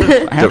Line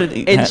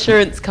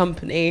Insurance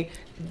company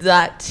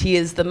that he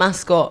is the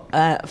mascot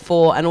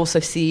for and also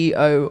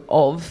CEO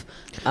of.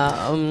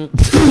 So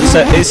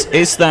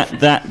is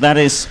that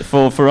is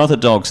for other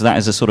dogs, that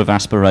is a sort of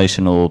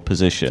aspirational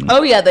position?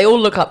 Oh yeah, they all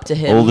look up to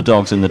him. All the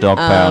dogs in the dog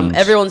pound.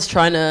 Everyone's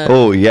trying to.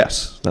 Oh,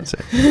 yes. That's it.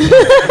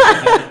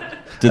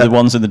 Do the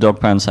ones in the dog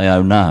pound say,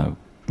 oh no?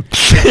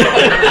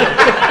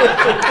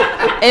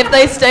 If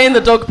they stay in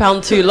the dog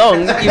pound too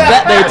long, you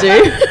bet they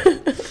do.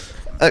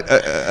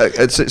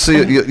 So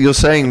you're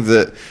saying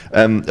that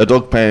a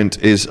dog pound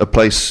is a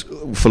place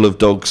full of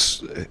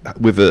dogs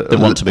with They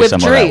want to be with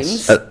somewhere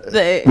dreams.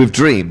 else. With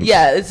dreams?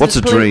 Yeah. What's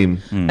a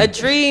dream? A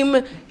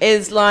dream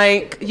is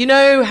you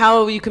know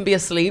how you can be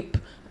asleep?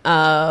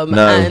 No.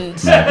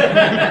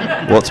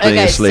 What's being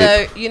asleep?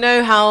 So you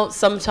know how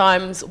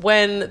sometimes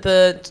when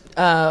the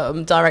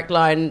Direct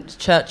Line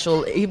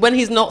Churchill, when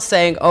he's not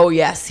saying, oh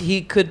yes,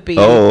 he could be.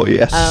 Oh,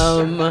 yes.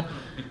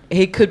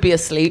 He could be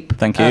asleep.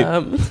 Thank you.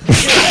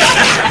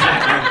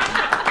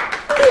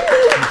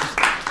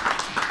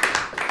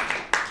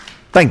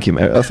 Thank you,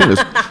 Mary. I think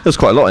there's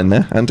quite a lot in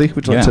there. Andy,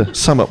 would you like to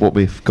sum up what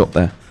we've got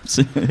there?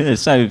 So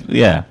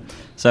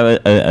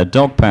a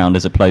dog pound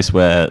is a place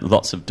where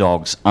lots of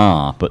dogs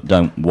are but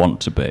don't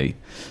want to be.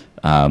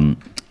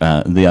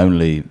 The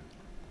only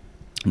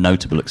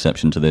notable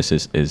exception to this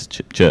is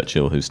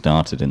Churchill, who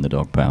started in the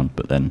dog pound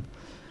but then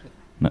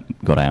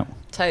got out.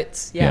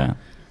 Totes, yeah.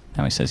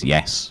 Now he says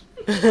yes.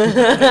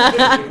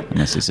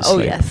 Unless he's asleep. Oh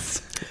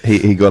yes.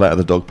 He got out of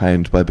the dog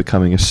pound by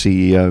becoming a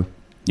CEO.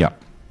 Yeah.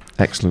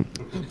 Excellent.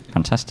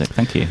 Fantastic.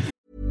 Thank you.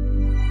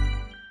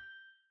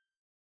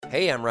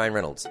 Hey, I'm Ryan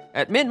Reynolds.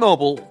 At Mint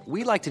Mobile,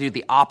 we like to do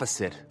the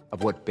opposite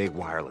of what Big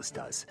Wireless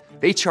does.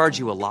 They charge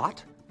you a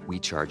lot, we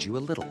charge you a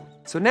little.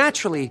 So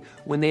naturally,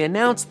 when they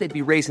announced they'd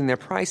be raising their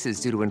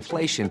prices due to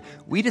inflation,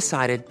 we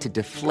decided to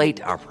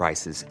deflate our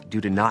prices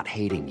due to not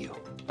hating you.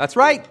 That's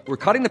right. We're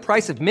cutting the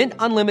price of Mint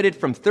Unlimited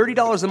from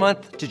 $30 a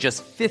month to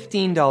just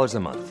 $15 a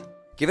month.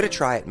 Give it a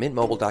try at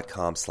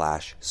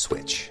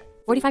mintmobile.com/switch.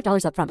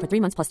 $45 up front for 3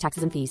 months plus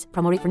taxes and fees.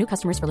 Promo rate for new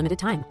customers for limited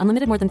time.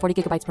 Unlimited more than 40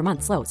 gigabytes per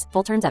month. Slows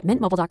full terms at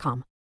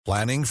mintmobile.com.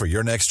 Planning for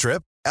your next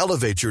trip?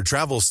 Elevate your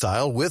travel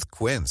style with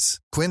Quince.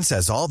 Quince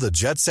has all the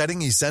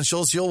jet-setting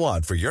essentials you'll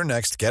want for your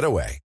next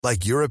getaway,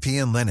 like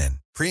European linen,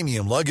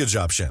 premium luggage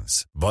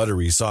options,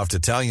 buttery soft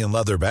Italian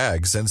leather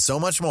bags, and so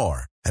much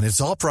more. And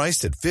it's all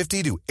priced at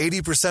 50 to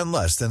 80%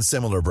 less than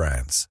similar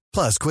brands.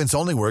 Plus, Quince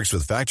only works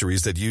with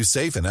factories that use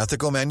safe and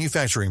ethical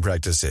manufacturing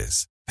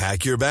practices.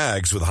 Pack your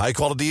bags with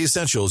high-quality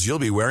essentials you'll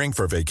be wearing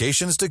for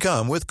vacations to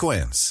come with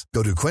Quince.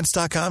 Go to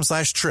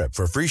quince.com/trip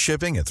for free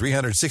shipping and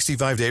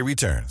 365-day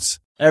returns.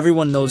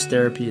 Everyone knows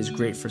therapy is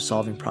great for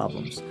solving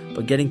problems,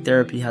 but getting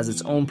therapy has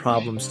its own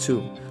problems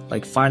too,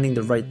 like finding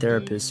the right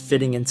therapist,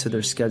 fitting into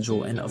their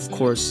schedule, and of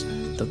course,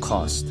 the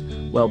cost.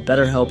 Well,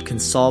 BetterHelp can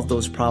solve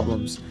those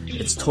problems.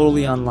 It's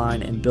totally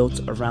online and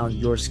built around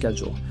your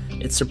schedule.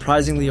 It's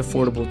surprisingly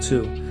affordable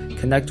too.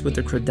 Connect with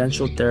a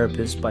credentialed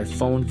therapist by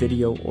phone,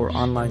 video, or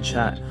online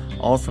chat,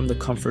 all from the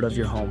comfort of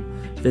your home.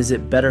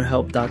 Visit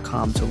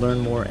BetterHelp.com to learn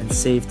more and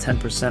save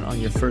 10% on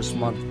your first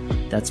month.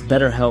 That's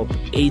BetterHelp,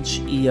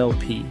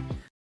 H-E-L-P.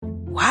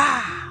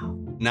 Wow.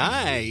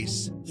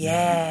 Nice.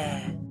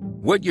 Yeah.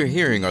 What you're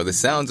hearing are the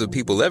sounds of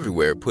people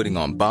everywhere putting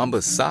on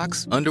Bombas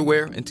socks,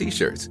 underwear, and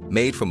T-shirts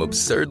made from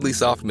absurdly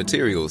soft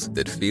materials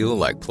that feel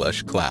like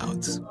plush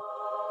clouds.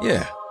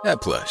 Yeah, that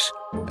plush.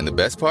 And the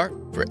best part?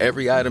 For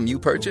every item you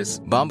purchase,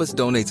 Bombas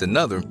donates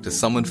another to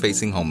someone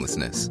facing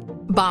homelessness.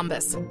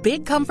 Bombas.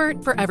 Big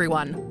comfort for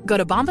everyone. Go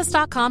to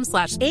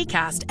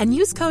bombas.com/ACAST and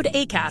use code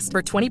ACAST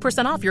for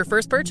 20% off your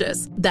first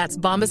purchase. That's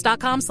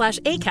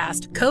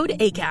bombas.com/ACAST. Code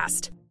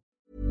ACAST.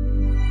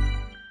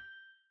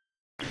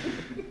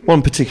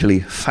 One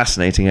particularly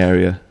fascinating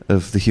area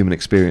of the human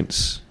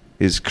experience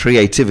is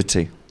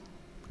creativity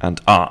and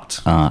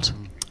art.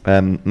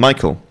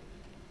 Michael,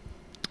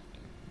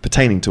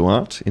 pertaining to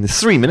art, in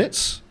 3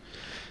 minutes,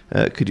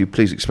 could you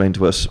please explain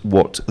to us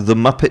what the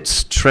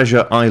Muppets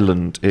Treasure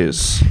Island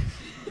is?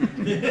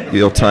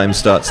 Your time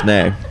starts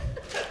now.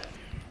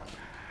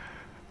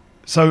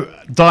 So,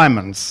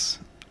 diamonds.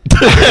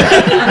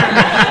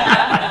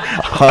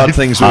 Hard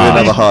things within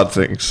other hard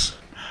things.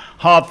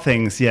 Hard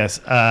things, yes.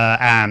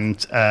 And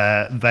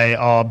they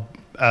are,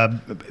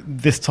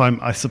 this time,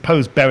 I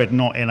suppose, buried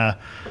not in a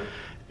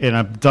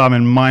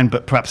diamond mine,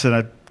 but perhaps in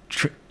a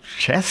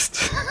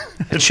chest?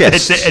 A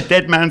chest? A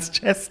dead man's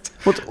chest?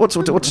 What's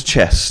a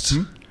chest?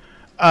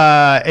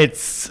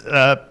 It's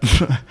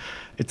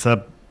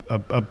a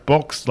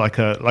box, like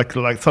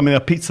something a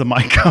pizza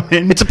might come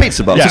in. It's a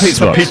pizza box. Yeah, it's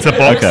a pizza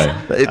box. Okay.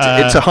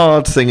 It's a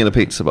hard thing in a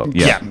pizza box.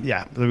 Yeah.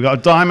 So we've got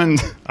a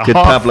diamond. Could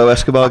Pablo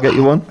Escobar get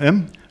you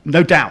one?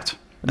 No doubt.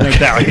 No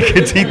doubt.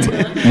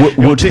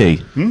 Would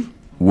he?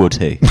 Would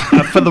he?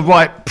 For the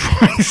right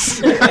price.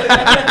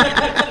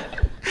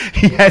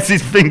 He has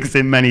his fingers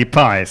in many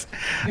pies.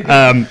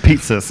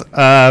 Pizzas.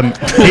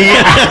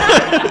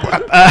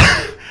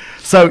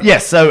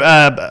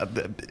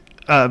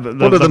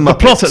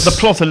 The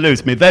plot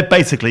eludes me. They're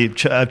basically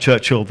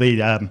Churchill,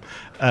 the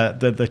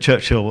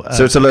Churchill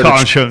so it's a car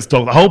insurance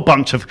dog. A whole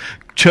bunch of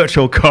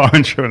Churchill car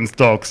insurance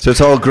dogs. So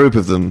it's a whole group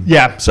of them.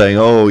 Yeah. Saying,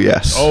 "Oh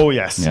yes, oh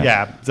yes,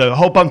 yeah." So a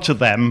whole bunch of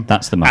them.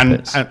 That's the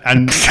Muppets.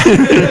 And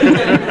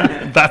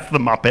that's the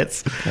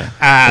Muppets. Okay.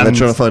 And they're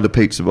trying to find a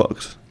pizza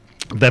box.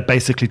 They're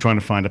basically trying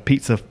to find a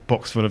pizza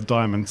box full of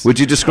diamonds. Would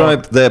you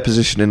describe their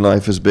position in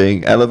life as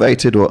being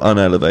elevated or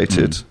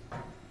unelevated?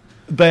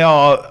 They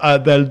are.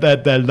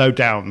 They're low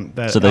down.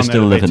 So they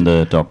still live in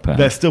the dog pound.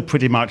 They're still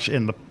pretty much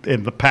in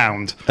the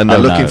pound. And they're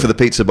looking for the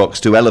pizza box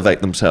to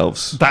elevate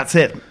themselves. That's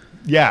it.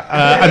 Yeah.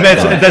 And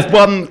there's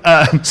one.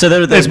 So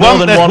there's more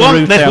than one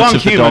route out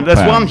of the dog pound.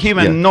 There's one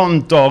human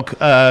non-dog.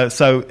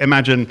 So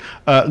imagine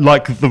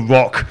like The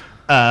Rock.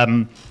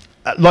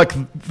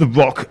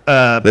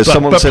 There's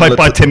someone played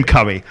by Tim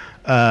Curry.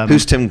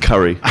 Who's Tim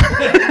Curry?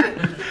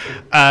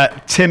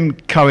 Tim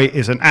Curry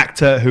is an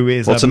actor who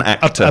is... What's an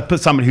actor?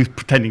 Someone who's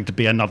pretending to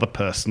be another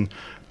person.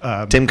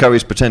 Tim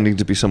Curry's pretending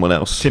to be someone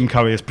else. Tim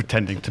Curry is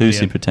pretending to be... Who's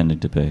he pretending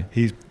to be?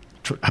 He's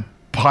a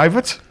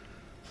pirate?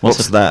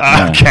 What's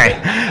that? Okay.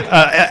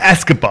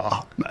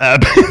 Escobar.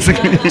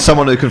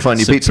 Someone who can find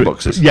you pizza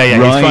boxes. Yeah. He's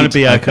trying to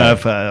be a kind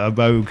of a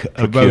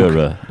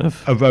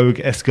rogue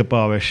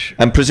Escobar-ish.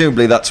 And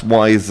presumably that's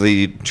why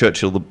the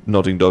Churchill, the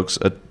Nodding Dogs,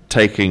 are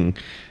taking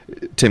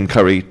Tim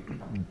Curry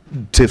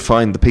to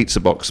find the pizza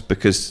box,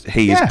 because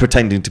he is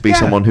pretending to be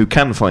someone who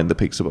can find the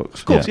pizza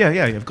box. Of course,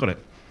 yeah, you've got it.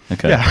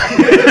 Okay. Yeah.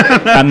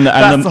 and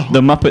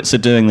the Muppets are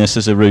doing this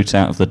as a route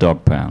out of the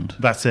dog pound.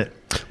 That's it.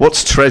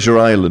 What's Treasure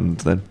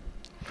Island then?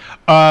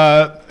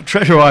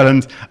 Treasure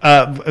Island.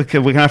 Okay,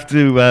 we're gonna have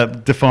to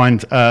define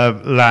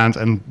land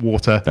and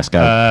water. Let's go.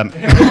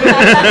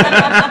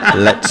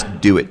 Let's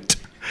do it.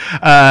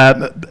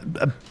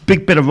 A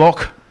big bit of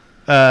rock,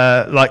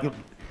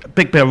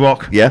 big bit of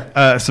rock.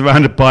 Yeah.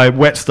 Surrounded by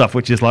wet stuff,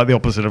 which is like the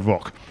opposite of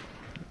rock.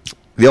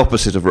 The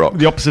opposite of rock.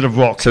 The opposite of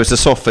rock. So it's a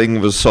soft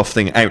thing with a soft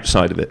thing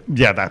outside of it.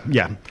 Yeah,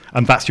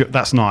 and that's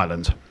an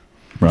island.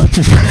 Right.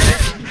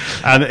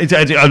 And it's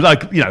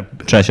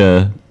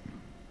treasure.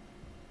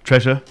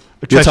 Treasure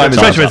is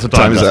a diamond.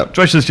 Time is up.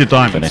 Treasure's your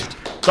diamond. Finished.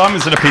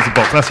 Diamonds in a pizza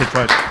box. That's it,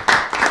 right?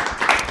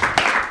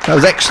 That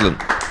was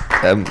excellent.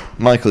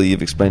 Michael,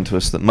 you've explained to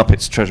us that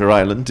Muppets Treasure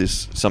Island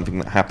is something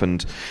that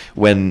happened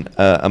when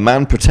a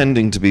man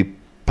pretending to be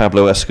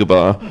Pablo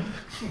Escobar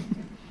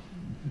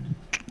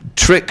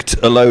tricked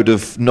a load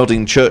of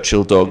nodding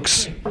Churchill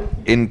dogs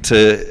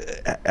into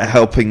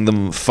helping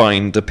them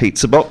find a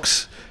pizza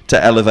box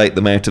to elevate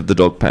them out of the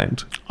dog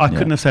pound. I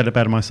couldn't have said it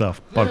better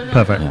myself.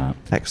 Perfect. Yeah.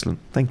 Excellent.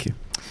 Thank you.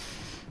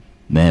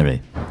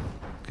 Mary,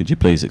 could you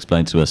please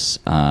explain to us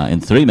in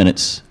 3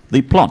 minutes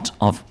the plot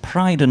of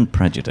Pride and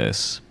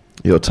Prejudice?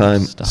 Your time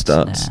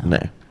starts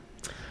now.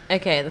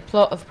 Okay, the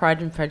plot of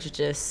Pride and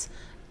Prejudice.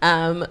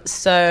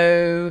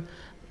 So,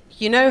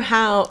 you know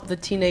how the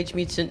Teenage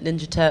Mutant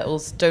Ninja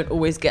Turtles don't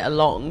always get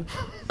along?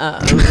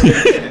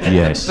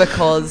 Yes.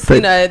 Because,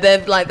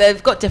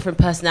 they've got different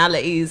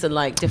personalities and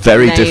different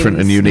very names. different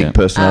and unique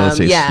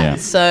personalities.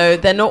 So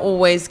they're not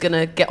always going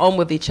to get on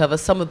with each other.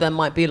 Some of them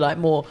might be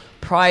more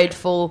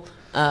prideful.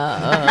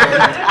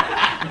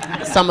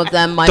 Some of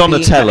them might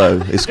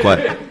Donatello is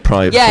quite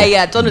prideful.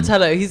 Yeah,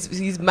 Donatello.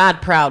 He's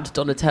mad proud,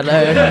 Donatello.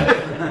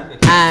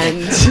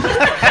 And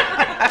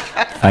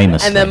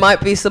famous. And there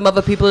might be some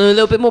other people who are a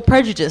little bit more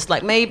prejudiced.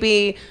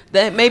 maybe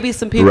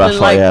some people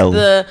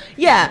Raphael.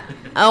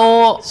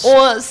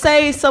 or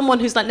say someone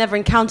who's never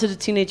encountered a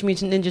Teenage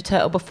Mutant Ninja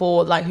Turtle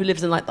before, who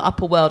lives in the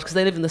upper world, because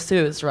they live in the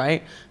sewers,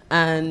 right?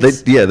 and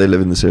they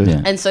live in the sewers.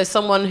 And so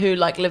someone who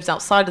like lives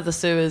outside of the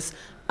sewers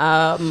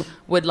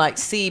would like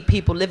see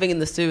people living in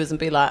the sewers and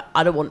be like,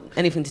 I don't want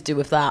anything to do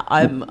with that.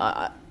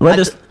 Where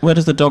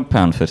does the dog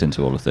pound fit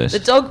into all of this? The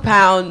dog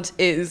pound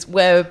is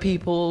where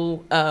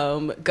people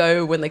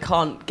go when they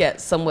can't get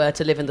somewhere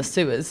to live in the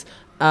sewers.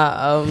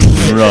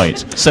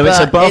 Right. So it's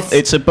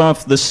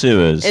above the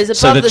sewers. It's above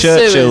so the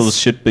Churchills sewers.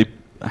 should be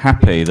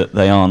happy that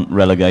they aren't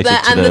relegated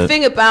to the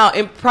thing about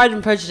in Pride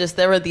and Prejudice,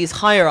 there are these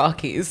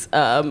hierarchies,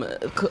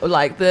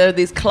 like there are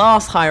these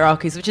class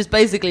hierarchies, which is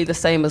basically the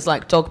same as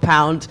like dog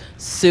pound,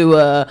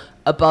 sewer,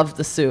 above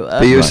the sewer.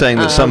 But you were saying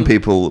that some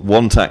people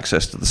want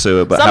access to the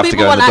sewer, but have to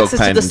go in the dog pound instead. Some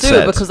people want access to the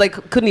sewer because they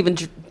couldn't even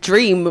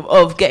dream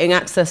of getting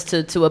access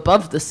to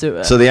above the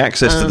sewer. So the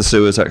access to the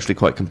sewer is actually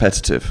quite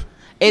competitive.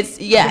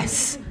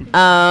 Yes,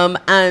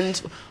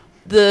 and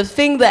the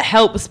thing that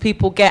helps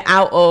people get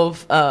out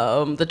of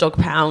the dog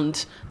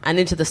pound and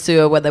into the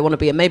sewer where they want to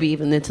be, and maybe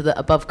even into the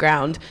above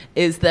ground,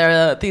 is there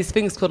are these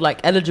things called like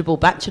eligible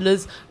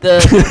bachelors. The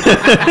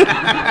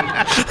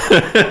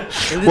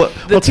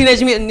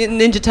Teenage Mutant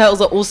Ninja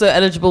Turtles are also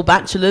eligible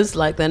bachelors.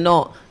 Like they're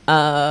not,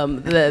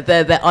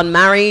 they're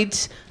unmarried.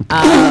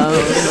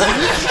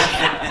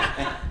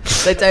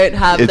 They don't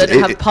have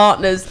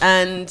partners,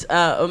 and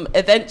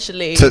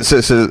eventually. So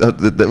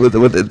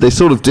they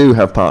sort of do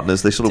have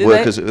partners. They sort of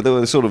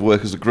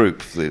work as a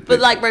group. But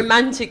like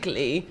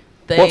romantically,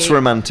 what's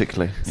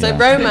romantically? So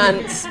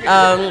romance.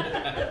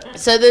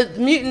 So the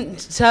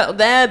mutant,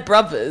 they're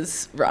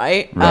brothers,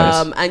 right?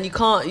 And you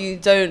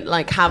don't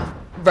like have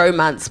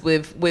romance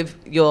with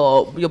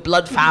your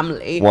blood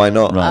family. Why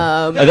not?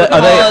 Right.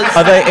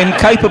 Are they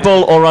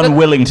incapable or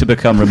unwilling to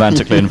become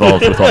romantically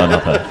involved with one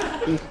another?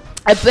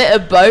 A bit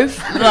of both,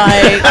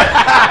 like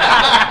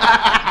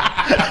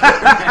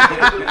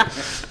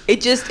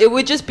it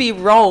would just be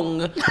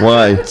wrong.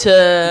 Why?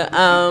 To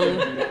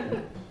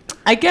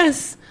I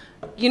guess,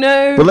 you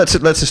know. Well, let's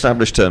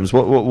establish terms.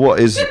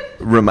 What is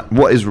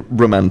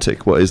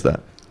romantic? What is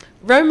that?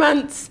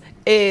 Romance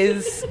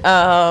is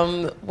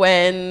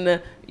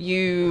when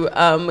you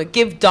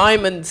give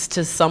diamonds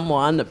to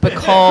someone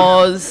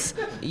because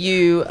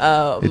you.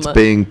 It's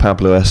being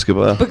Pablo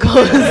Escobar.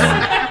 Because.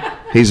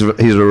 He's a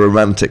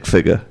romantic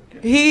figure.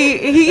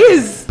 He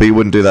is. But you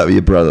wouldn't do that with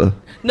your brother.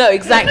 No,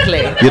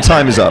 exactly. Your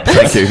time is up.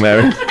 Thank you,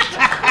 Mary.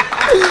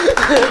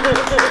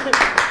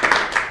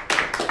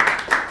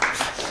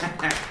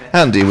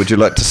 Andy, would you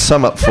like to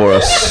sum up for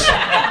us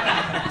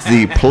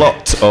the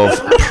plot of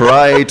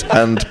Pride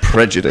and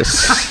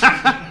Prejudice?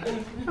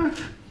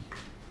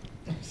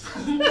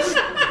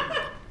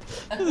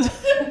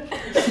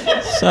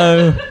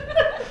 So...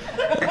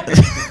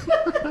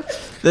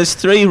 There's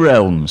 3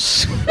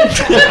 realms.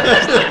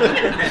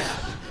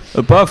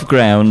 Above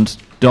ground,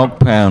 dog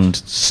pound,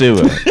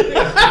 sewer.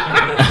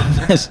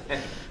 There's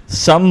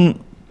some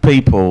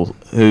people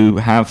who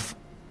have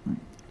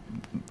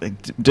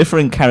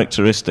differing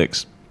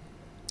characteristics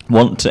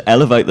want to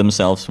elevate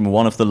themselves from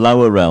one of the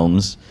lower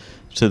realms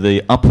to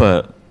the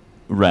upper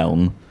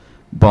realm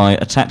by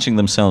attaching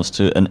themselves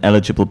to an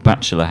eligible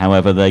bachelor.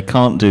 However, they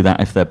can't do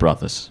that if they're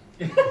brothers.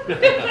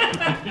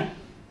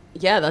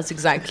 Yeah, that's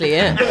exactly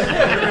it.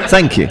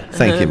 Thank you,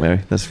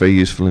 Mary. That's very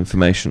useful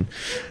information.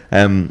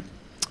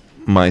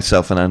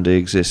 Myself and Andy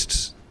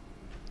exist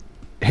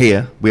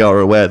here. We are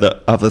aware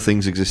that other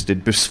things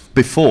existed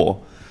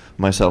before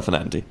myself and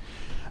Andy.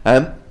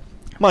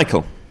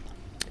 Michael,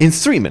 in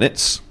 3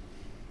 minutes,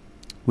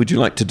 would you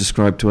like to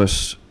describe to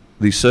us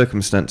the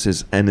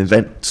circumstances and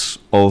events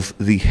of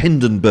the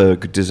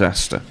Hindenburg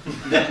disaster?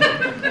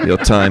 Your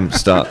time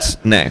starts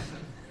now.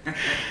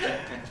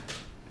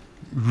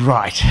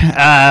 Right.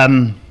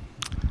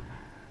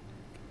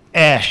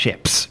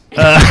 Airships. 2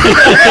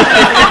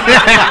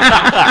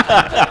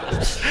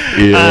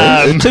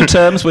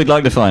 terms we'd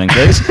like defining,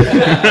 please.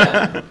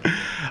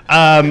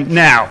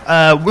 Now,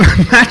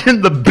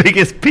 imagine the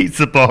biggest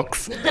pizza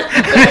box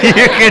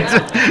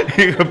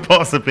you could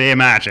possibly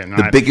imagine.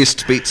 The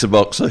biggest pizza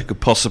box I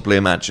could possibly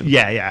imagine.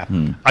 Yeah.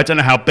 I don't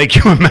know how big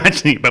you're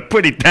imagining, but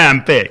pretty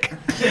damn big.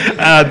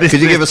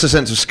 Could you give us a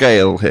sense of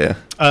scale here?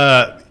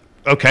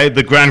 Okay,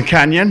 the Grand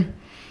Canyon.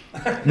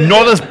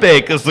 Not as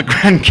big as the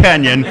Grand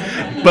Canyon,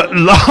 but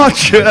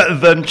larger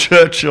than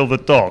Churchill the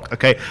dog.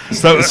 Okay,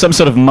 so some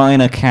sort of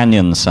minor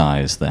canyon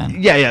size, then.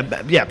 Yeah.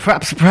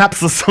 Perhaps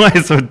the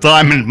size of a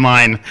diamond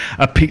mine,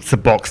 a pizza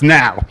box.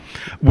 Now,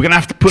 we're gonna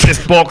have to put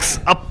this box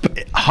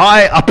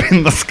high up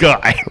in the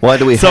sky. Why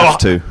do we have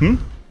to?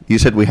 You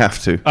said we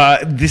have to.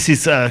 This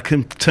is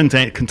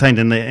contained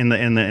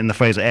in the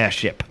phrase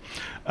airship.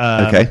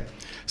 Okay.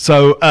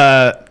 So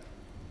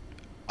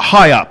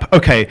high up.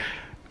 Okay.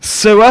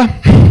 Sewer.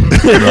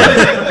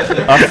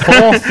 A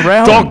 4th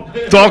round.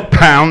 Dog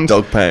pound.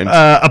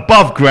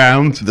 Above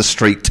ground. The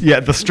street. Yeah,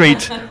 the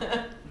street.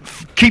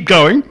 Keep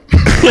going.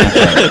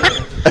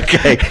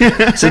 Okay,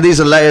 so these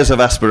are layers of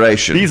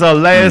aspiration. These are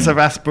layers of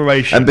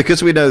aspiration. And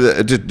because we know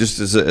that, just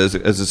as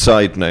a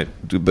side note,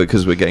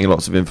 because we're getting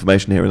lots of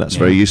information here, and that's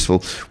very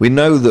useful, we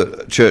know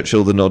that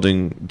Churchill, the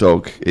nodding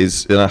dog,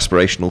 is an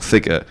aspirational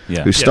figure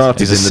who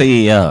started He's a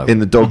CEO. in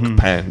the dog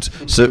pound.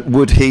 So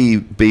would he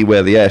be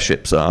where the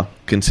airships are,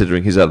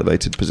 considering his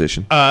elevated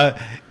position?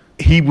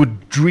 He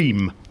would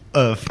dream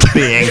of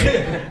being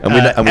and we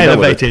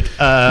elevated.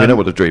 We know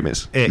what a dream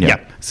is.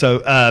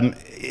 So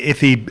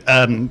if he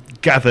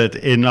gathered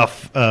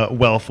enough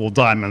wealth or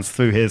diamonds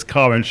through his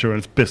car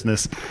insurance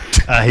business,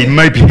 he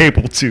may be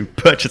able to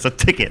purchase a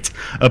ticket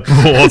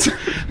aboard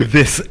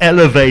this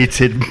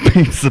elevated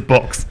pizza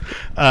box,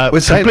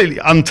 completely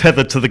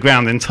untethered to to the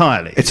ground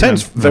entirely. It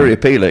sounds very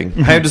appealing.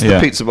 How does the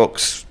pizza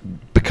box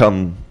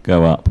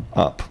go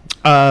up?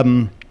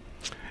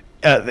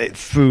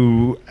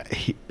 Through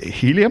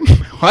helium,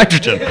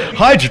 hydrogen.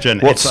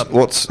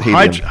 What's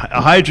helium?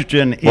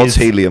 Hydrogen is. What's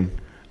helium?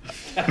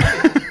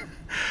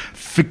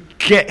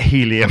 Forget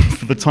helium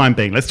for the time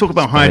being. Let's talk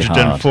about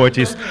hydrogen, for it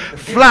is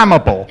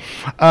flammable.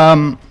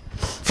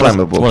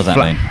 Flammable. What does that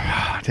mean?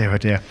 Oh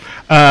dear.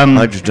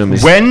 Hydrogen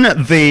is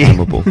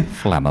flammable.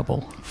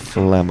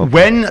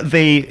 When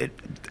the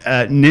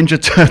Ninja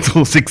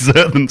Turtles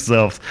exert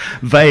themselves,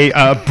 they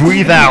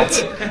breathe out,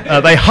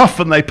 they huff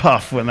and they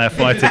puff when they're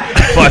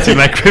fighting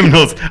their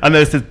criminals, and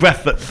there's this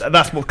breath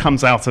that's what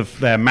comes out of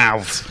their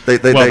mouths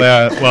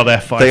while they're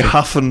fighting. They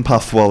huff and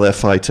puff while they're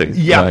fighting.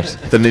 Yeah, right.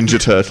 The Ninja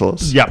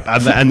Turtles. Yep,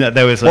 and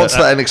there is. What's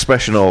that an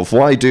expression of?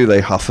 Why do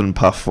they huff and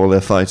puff while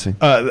they're fighting?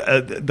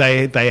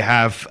 They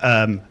have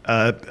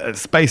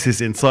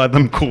spaces inside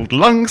them called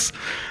lungs.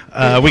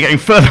 We're getting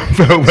further and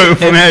further away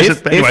from air.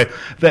 Anyway,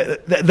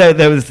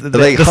 there is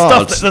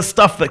the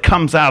stuff that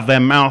comes out of their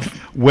mouth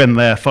when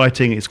they're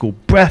fighting. It's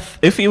called breath.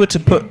 If you were to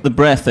put the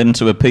breath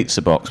into a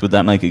pizza box, would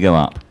that make it go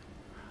up?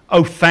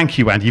 Oh, thank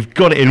you, Andy. You've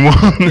got it in one.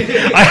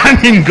 I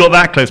hadn't even got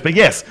that close, but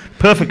yes,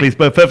 perfectly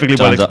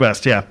well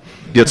expressed. Yeah.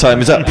 Your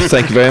time is up.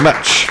 Thank you very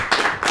much.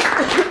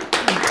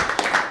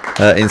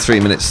 In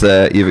 3 minutes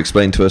there, you've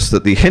explained to us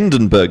that the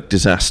Hindenburg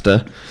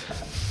disaster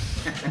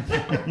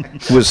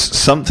was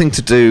something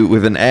to do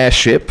with an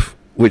airship,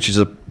 which is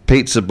a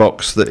pizza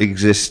box that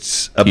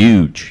exists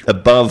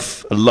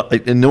above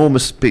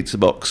enormous pizza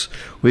box,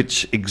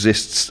 which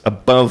exists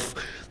above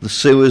the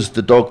sewers,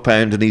 the dog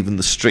pound, and even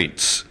the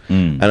streets,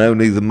 and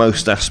only the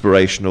most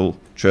aspirational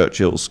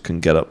Churchills can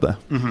get up there.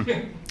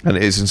 Mm-hmm. And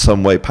it is in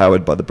some way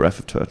powered by the breath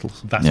of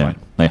turtles. That's right.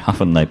 They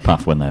huff and they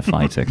puff when they're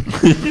fighting.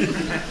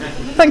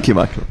 Thank you,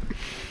 Michael.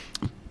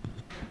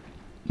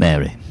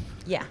 Mary.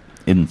 Yeah.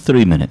 In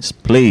 3 minutes,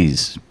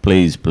 please,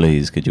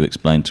 could you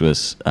explain to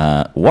us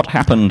what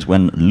happened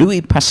when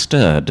Louis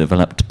Pasteur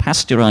developed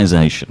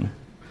pasteurization?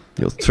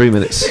 Your 3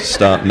 minutes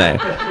start now.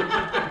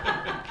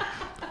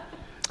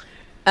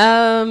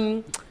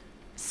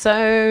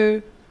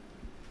 So,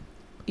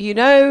 you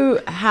know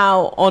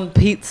how on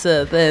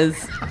pizza there's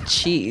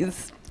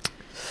cheese?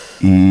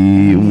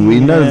 We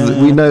know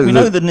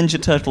the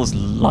Ninja Turtles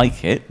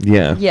like it.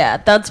 Yeah,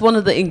 that's one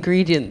of the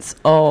ingredients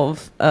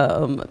of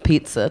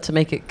pizza to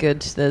make it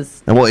good.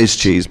 And what is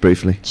cheese,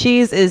 briefly?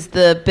 Cheese is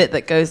the bit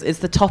that is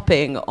the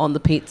topping on the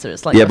pizza.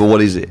 It's like but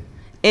what is it?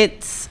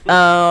 It's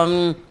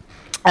so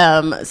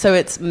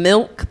it's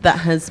milk that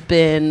has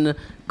been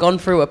gone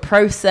through a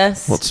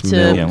process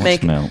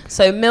make milk.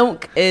 So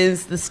milk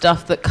is the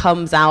stuff that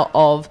comes out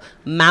of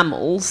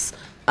mammals.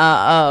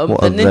 The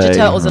Ninja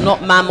Turtles are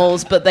not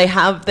mammals, but they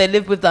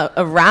live with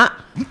a rat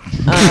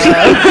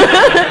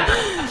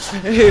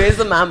who is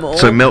a mammal.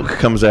 So milk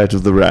comes out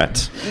of the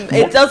rat.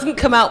 It doesn't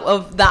come out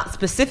of that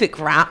specific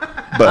rat,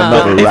 but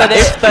another rat.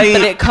 But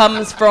it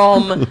comes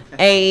from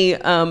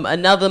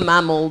another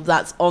mammal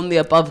that's on the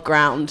above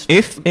ground. An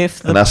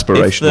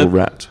aspirational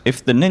rat.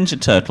 If the Ninja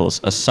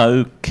Turtles are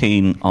so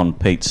keen on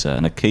pizza,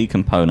 and a key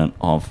component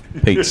of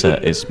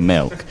pizza is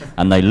milk,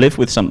 and they live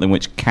with something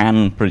which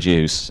can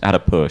produce, at a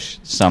push,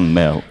 some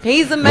milk.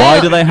 Why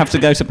do they have to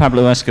go to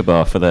Pablo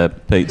Escobar for their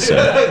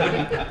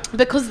pizza?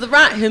 Because the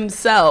rat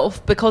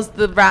himself, because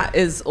the rat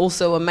is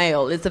also a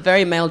male, it's a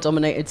very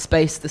male-dominated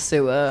space, the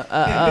sewer.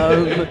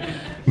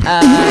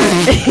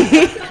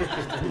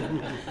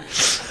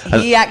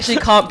 He actually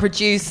can't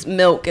produce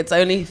milk. It's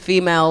only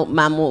female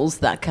mammals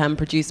that can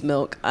produce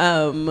milk.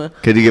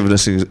 Could you give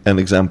us an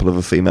example of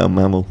a female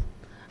mammal?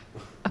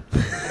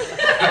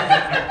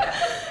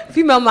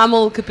 Female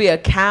mammal could be a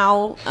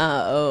cow.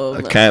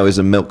 A cow is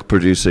a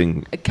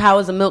milk-producing... A cow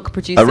is a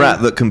milk-producing... A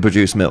rat that can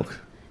produce milk.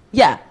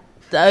 Yeah.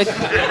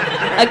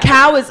 A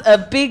cow is a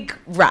big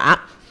rat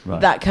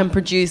that can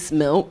produce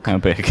milk. How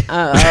big?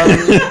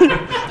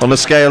 On a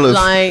scale of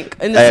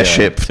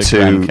airship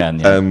to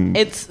Grand Canyon.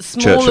 It's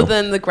smaller Churchill.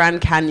 than the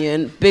Grand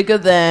Canyon, bigger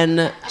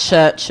than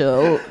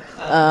Churchill,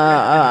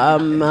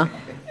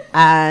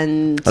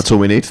 and that's all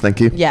we need.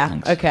 Thank you. Yeah.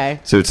 Thanks. Okay.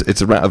 So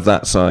it's a rat of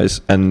that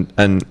size, and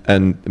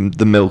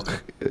the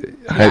milk. So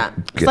I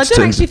don't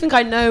actually think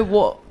I know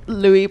what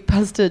Louis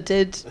Pasteur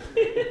did.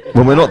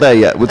 Well, we're not there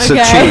yet. So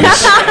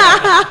cheese.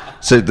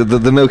 So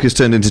the milk is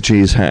turned into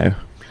cheese. How?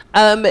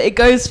 It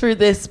goes through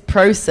this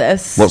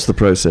process. What's the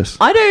process?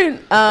 I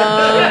don't.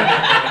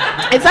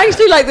 It's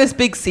actually like this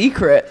big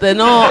secret. They're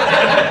not.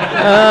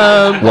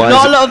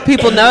 Not a lot of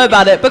people know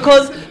about it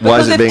because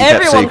if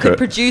everyone could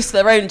produce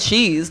their own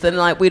cheese, then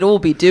like we'd all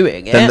be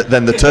doing it.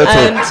 Then the turtle.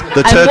 And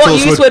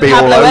what use would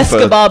Pablo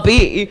Escobar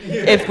be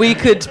if we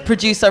could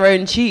produce our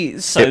own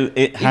cheese? So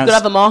you could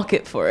have a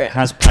market for it.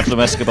 Has Pablo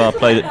Escobar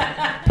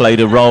played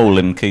a role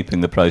in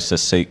keeping the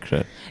process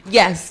secret?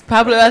 Yes,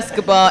 Pablo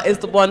Escobar is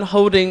the one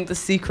holding the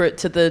secret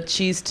to the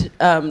cheese,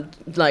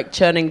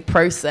 churning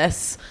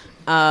process.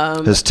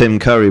 Has Tim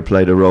Curry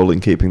played a role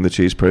in keeping the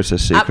cheese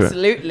process secret?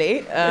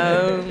 Absolutely.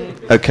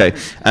 Okay,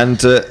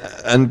 and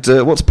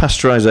what's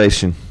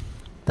pasteurisation?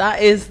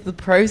 That is the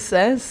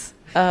process.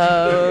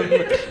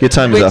 Your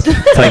time is up.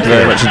 Thank you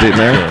very much indeed,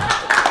 Mary.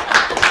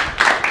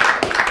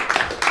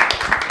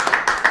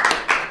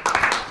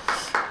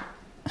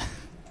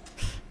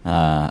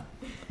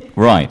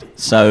 Right,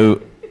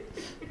 so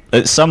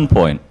at some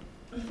point,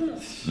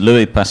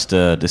 Louis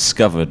Pasteur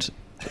discovered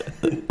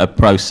a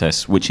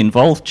process which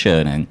involved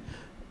churning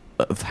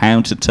of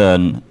how to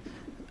turn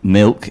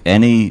milk,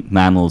 any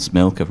mammal's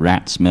milk, of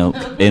rat's milk,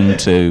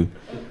 into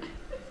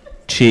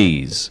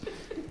cheese.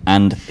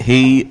 And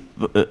he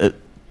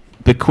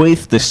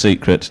bequeathed this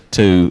secret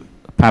to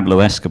Pablo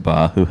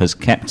Escobar, who has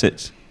kept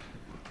it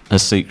a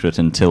secret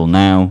until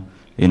now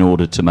in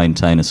order to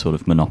maintain a sort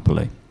of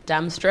monopoly.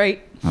 Damn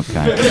straight.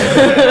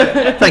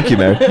 Okay. Thank you,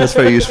 Mary. That's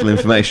very useful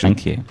information.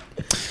 Thank you.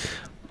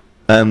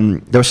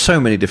 There are so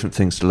many different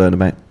things to learn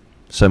about.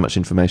 So much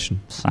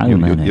information.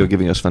 You're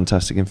giving us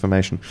fantastic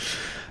information,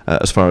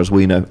 as far as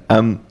we know.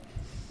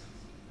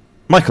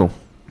 Michael,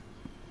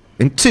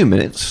 in 2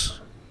 minutes,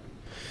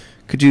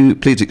 could you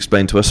please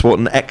explain to us what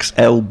an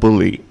XL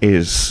bully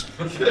is?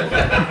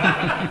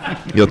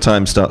 Your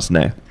time starts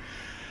now.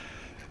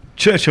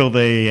 Churchill,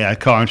 the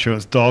car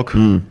insurance dog,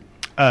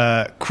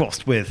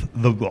 crossed with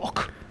The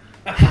Rock.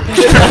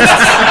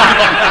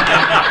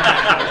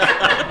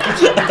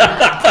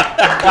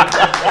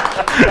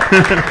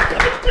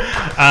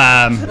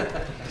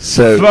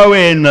 So throw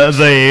in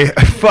the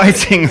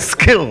fighting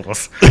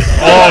skills of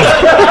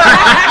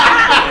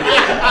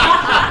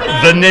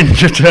the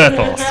Ninja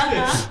Turtles.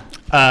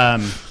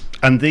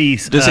 And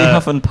these does he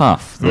huff and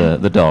puff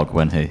the dog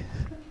when he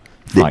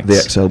fights? The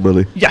XL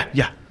bully.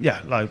 Yeah,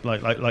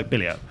 like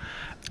Billy-O.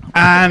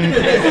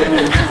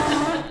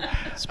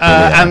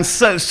 And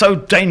so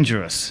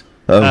dangerous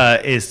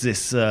is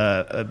this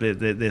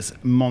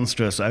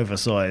monstrous,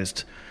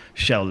 oversized,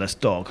 shellless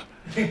dog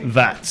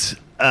that.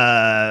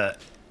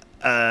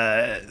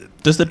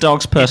 Does the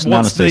dog's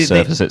personality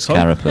serve as its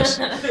carapace?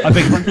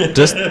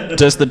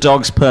 Does the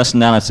dog's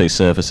personality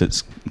serve as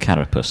its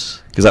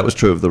carapace? Because that was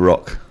true of The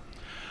Rock.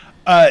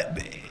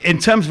 In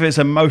terms of its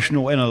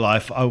emotional inner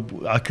life, I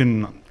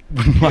wouldn't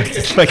like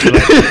to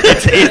speculate.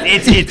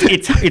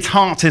 Its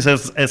heart is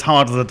as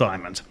hard as a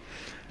diamond.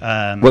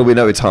 Well, we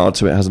know it's hard,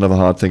 so it has another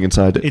hard thing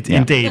inside it.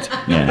 Indeed.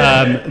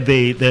 Yeah.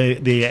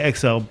 The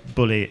XL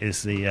bully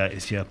is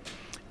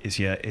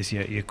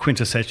your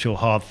quintessential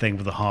hard thing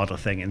with a harder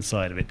thing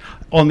inside of it.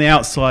 On the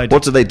outside,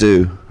 what do they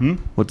do?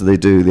 What do they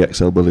do? The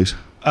XL bullies.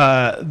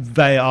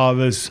 They are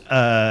as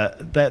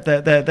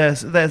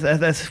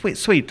they're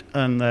sweet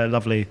and they're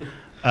lovely.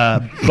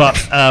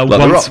 But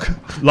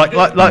like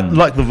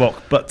The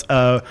Rock, but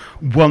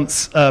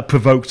once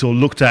provoked or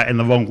looked at in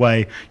the wrong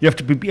way, you have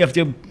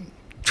to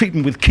treat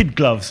them with kid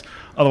gloves.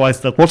 Otherwise,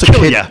 they'll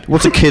kill you.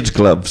 What's a kid's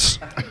gloves?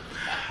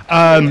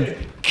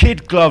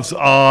 Kid gloves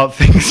are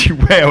things you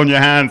wear on your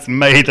hands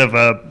made of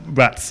a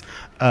rat's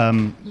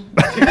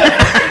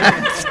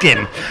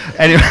skin.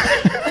 Anyway.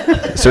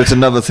 So it's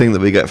another thing that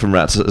we get from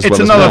rats as well. It's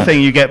another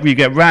thing you get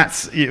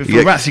rats.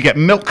 From rats you get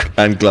milk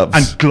and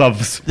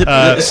gloves. Given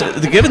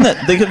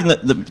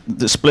that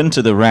the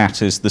Splinter the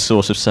rat is the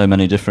source of so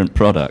many different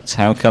products,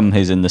 how come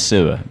he's in the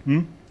sewer?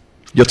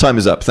 Your time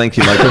is up. Thank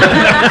you, Michael.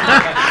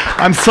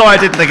 I'm sorry I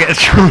didn't get a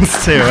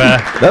chance to.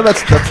 No,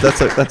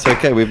 that's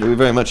okay. We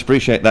very much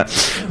appreciate that.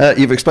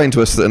 You've explained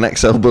to us that an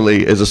XL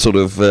bully is a sort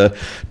of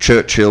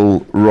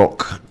Churchill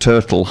rock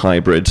turtle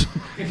hybrid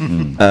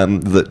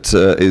that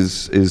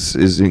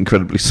is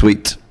incredibly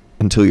sweet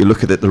until you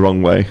look at it the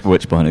wrong way. At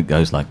which point it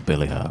goes like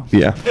Billy-O.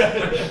 Yeah,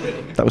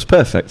 that was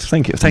perfect.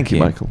 Thank you,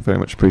 Michael. Very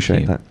much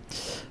appreciate that.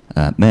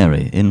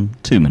 Mary, in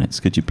 2 minutes,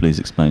 could you please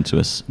explain to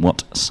us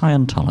what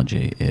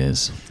Scientology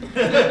is?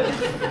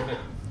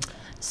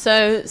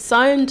 So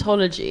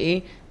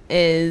Scientology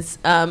is,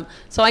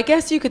 so I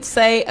guess you could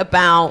say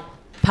about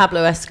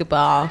Pablo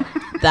Escobar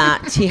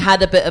that he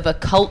had a bit of a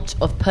cult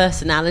of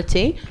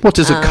personality. What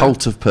is a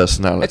cult of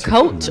personality? A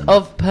cult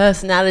of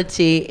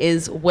personality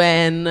is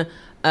when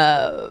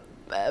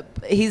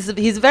he's a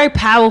very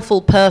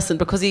powerful person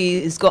because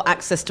he's got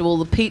access to all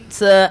the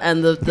pizza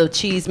and the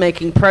cheese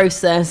making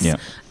process,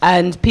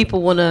 and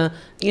people want to,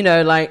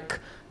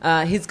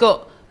 he's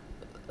got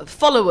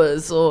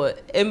followers or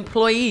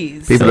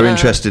employees. People are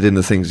interested in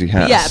the things he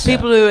has. Yeah,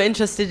 people who are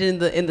interested in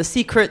the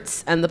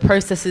secrets and the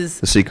processes.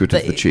 The secret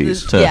of the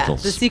cheese. The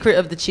secret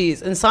of the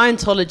cheese. And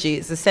Scientology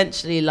is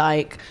essentially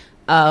like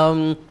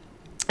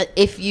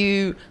if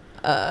you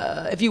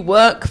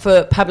work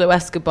for Pablo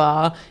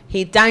Escobar,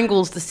 he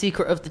dangles the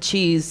secret of the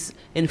cheese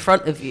in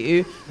front of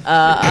you,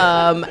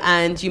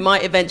 and you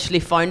might eventually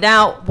find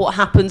out what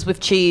happens with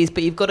cheese,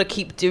 but you've got to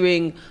keep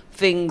doing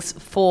things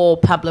for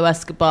Pablo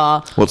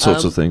Escobar. What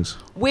sorts of things?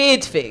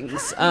 Weird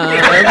things.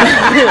 Like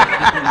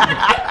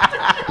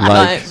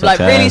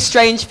really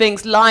strange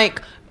things,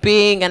 like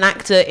being an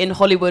actor in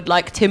Hollywood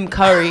like Tim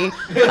Curry,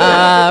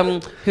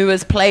 who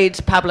has played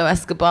Pablo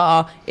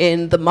Escobar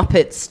in The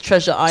Muppets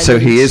Treasure Island. So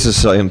he is a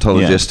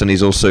Scientologist, and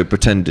he's also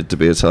pretended to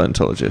be a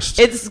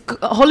Scientologist.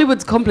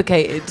 Hollywood's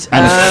complicated.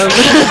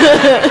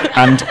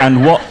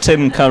 And what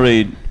Tim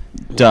Curry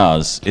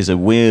does is a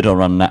weird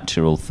or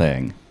unnatural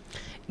thing.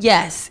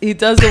 Yes, he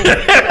does.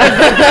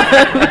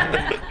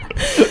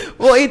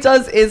 What he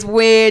does is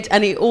weird,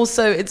 and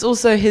it's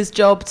also his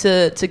job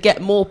to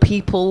get more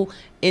people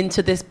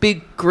into this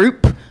big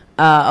group.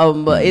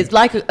 It's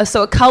like a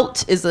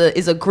cult is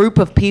a group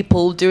of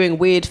people doing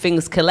weird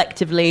things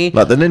collectively,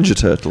 like the Ninja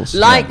Turtles. The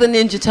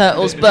Ninja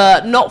Turtles,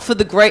 but not for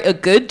the greater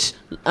good.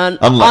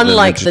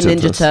 Unlike the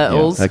Ninja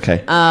Turtles. Yeah.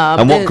 Okay.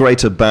 And what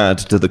greater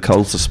bad do the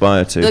cults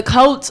aspire to? The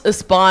cults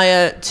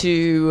aspire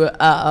to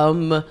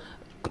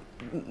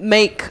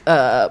make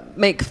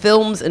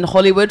films in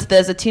Hollywood.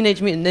 There's a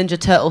Teenage Mutant Ninja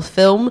Turtles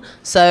film,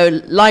 so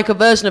like a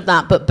version of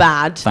that, but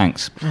bad.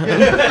 Thanks.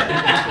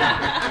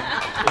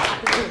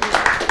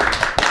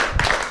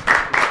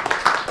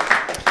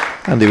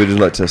 Andy, would you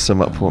like to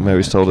sum up what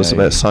Mary's told us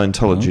about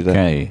Scientology then?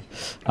 Okay.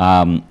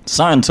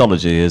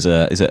 Scientology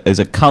is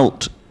a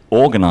cult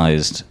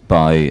organised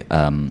by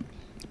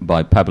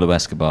Pablo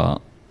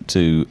Escobar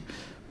to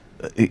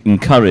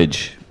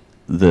encourage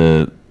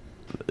the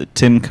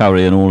Tim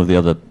Curry and all of the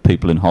other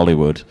people in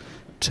Hollywood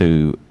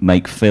to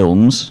make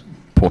films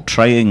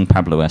portraying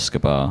Pablo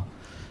Escobar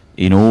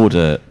in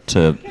order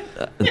to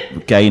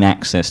gain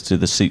access to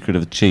the secret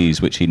of the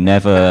cheese, which he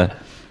never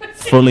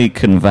fully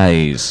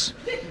conveys,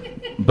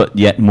 but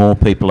yet more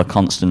people are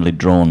constantly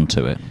drawn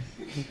to it.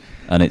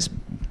 And it's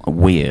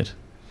weird.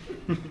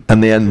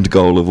 And the end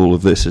goal of all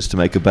of this is to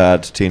make a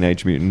bad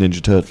Teenage Mutant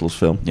Ninja Turtles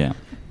film. Yeah.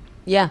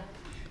 Yeah.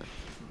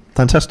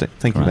 Fantastic.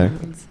 Thank you, Mary.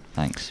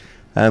 Thanks.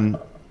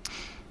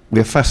 We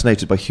are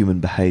fascinated by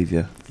human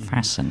behaviour.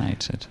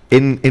 Fascinated.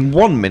 In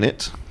 1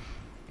 minute.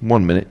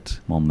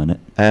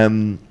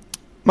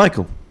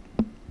 Michael,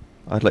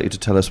 I'd like you to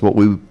tell us what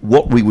we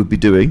would be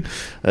doing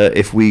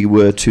if we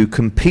were to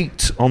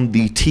compete on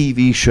the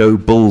TV show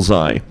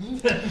Bullseye.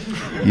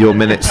 Your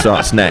minute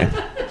starts now.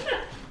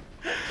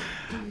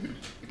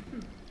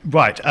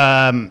 Right.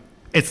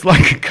 It's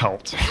like a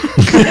cult.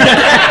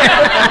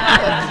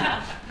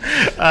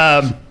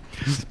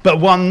 But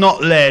one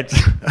not led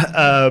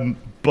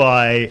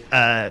by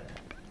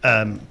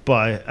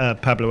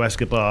Pablo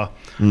Escobar,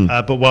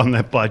 but one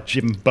led by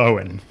Jim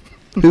Bowen.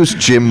 Who's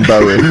Jim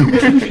Bowen?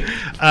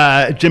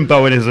 Jim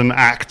Bowen is an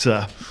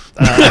actor.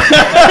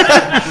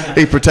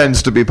 He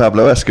pretends to be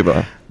Pablo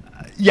Escobar.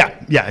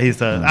 Yeah,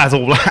 he's as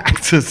all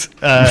actors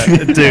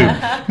do.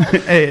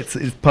 It's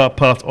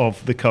part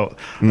of the cult.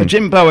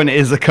 Jim Bowen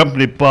is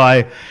accompanied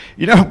by,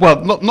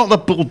 not the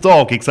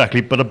bulldog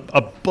exactly, but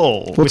a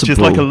bull, which is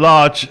like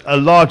a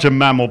larger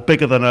mammal,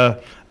 bigger than a.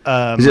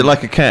 Is it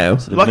like a cow?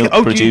 You got the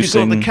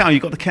cow.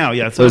 You got the cow.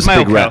 Yeah, so those a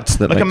male big rats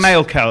cow, a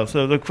male cow.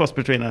 So the cross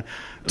between a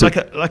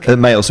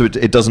male. So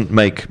it doesn't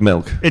make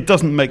milk. It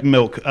doesn't make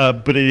milk,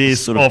 but it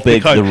is sort of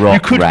big. The rock you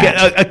could rat.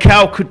 get a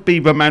cow could be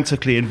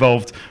romantically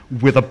involved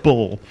with a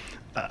bull.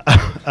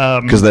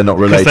 Because they're not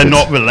related. They're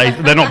not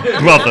related. They're not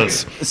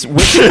brothers.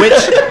 Which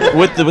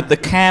would the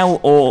cow,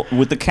 or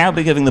would the cow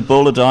be giving the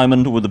bull a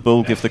diamond, or would the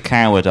bull give the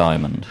cow a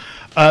diamond?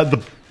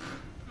 The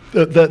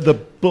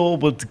bull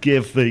would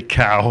give the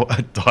cow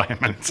a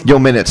diamond. Your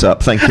minute's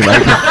up. Thank you,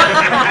 mate.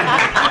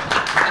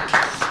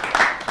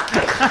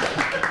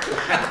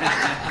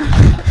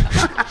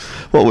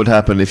 What would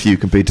happen if you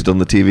competed on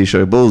the TV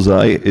show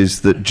Bullseye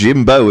is that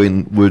Jim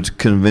Bowen would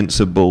convince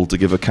a bull to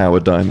give a cow a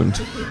diamond.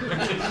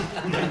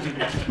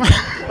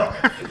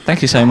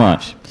 Thank you so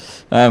much.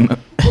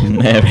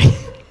 Mary,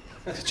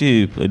 could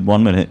you, in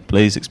 1 minute,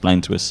 please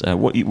explain to us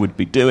what you would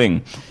be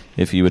doing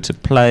if you were to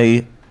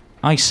play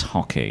ice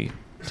hockey?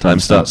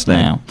 Time starts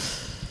now.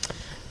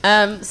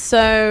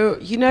 So,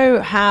 you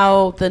know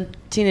how the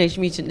Teenage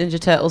Mutant Ninja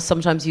Turtles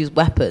sometimes use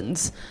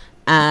weapons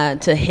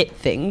to hit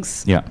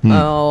things? Yeah.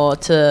 Or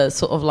to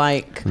sort of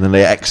like... And then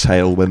they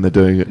exhale when they're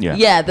doing it.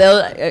 Yeah,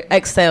 they'll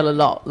exhale a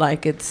lot.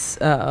 Like it's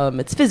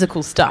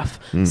physical stuff.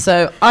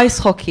 So ice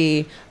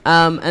hockey,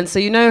 and so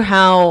you know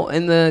how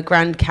in the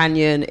Grand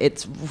Canyon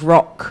it's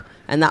rock,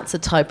 and that's a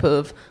type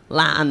of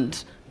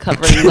land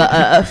covering the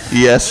earth.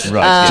 Yes,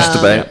 right. Just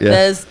about. Yeah.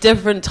 There's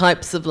different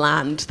types of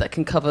land that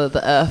can cover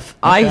the earth.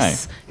 Okay.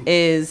 Ice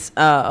is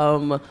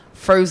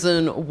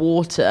frozen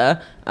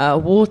water.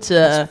 Water. What's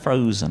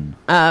frozen?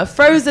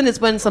 Frozen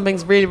is when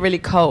something's really, really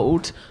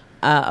cold.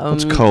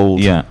 What's cold?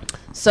 Yeah.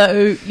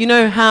 So you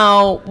know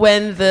how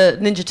when the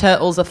Ninja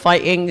Turtles are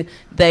fighting,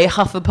 they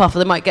huff and puff,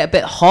 they might get a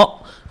bit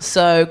hot.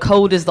 So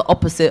cold is the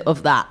opposite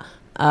of that.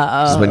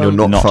 This is when you're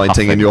not fighting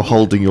huffing. and you're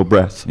holding your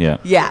breath. Yeah.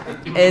 Yeah,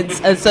 and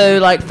so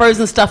like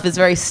frozen stuff is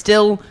very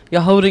still.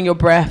 You're holding your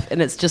breath,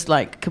 and it's just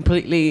like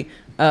completely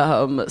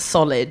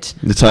solid.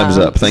 The time's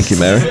up. Thank you,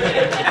 Mary.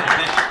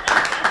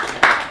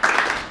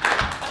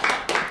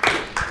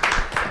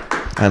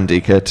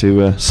 Andy, care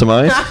to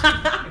surmise?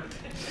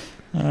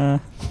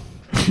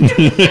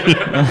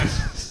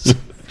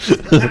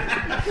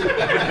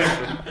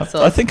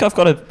 I think I've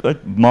got a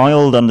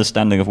mild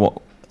understanding of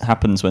what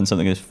happens when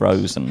something is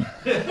frozen.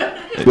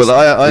 Well,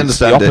 I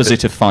understand the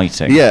opposite of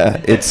fighting. Yeah,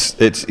 it's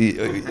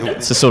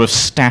a sort of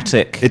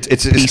static,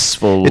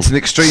 peaceful it's an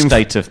extreme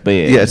state of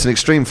being. Yeah, it's an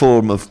extreme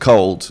form of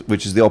cold,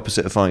 which is the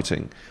opposite of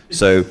fighting.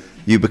 So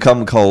you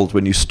become cold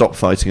when you stop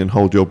fighting and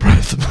hold your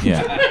breath.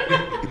 Yeah.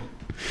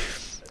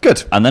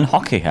 Good. And then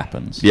hockey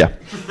happens. Yeah.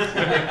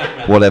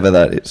 Whatever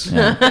that is.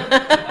 Yeah.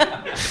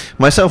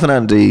 Myself and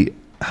Andy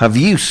have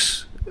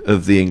use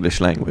of the English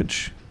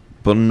language,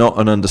 but not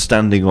an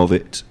understanding of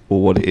it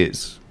or what it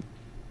is.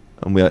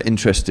 And we are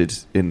interested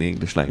in the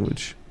English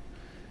language.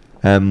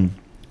 In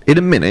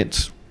a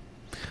minute,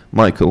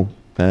 Michael,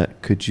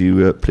 could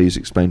you please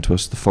explain to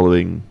us the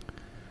following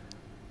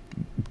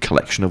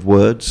collection of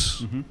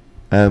words?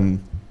 Mm-hmm.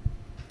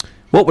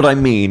 What would I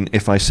mean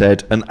if I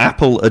said, an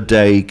apple a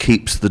day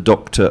keeps the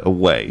doctor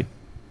away?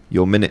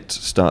 Your minute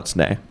starts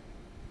now.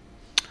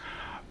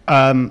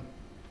 A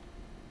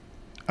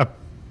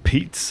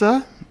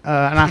pizza?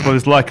 An apple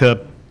is like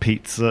a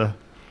pizza.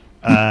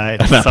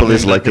 An apple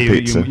is like a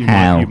pizza. You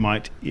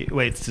might eat.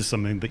 Well, it's just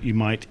something that you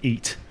might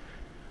eat.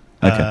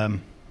 Okay.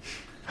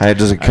 How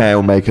does a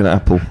cow make an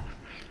apple?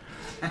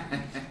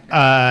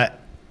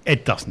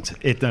 It doesn't.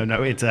 It's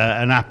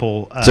an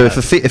apple. So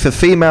if a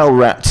female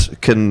rat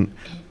can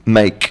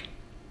make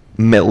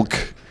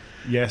milk,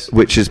 yes,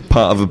 which is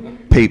part of a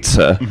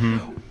pizza,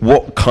 mm-hmm.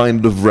 What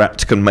kind of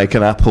rat can make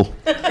an apple?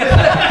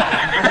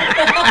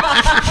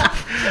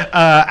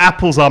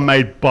 Apples are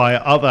made by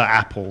other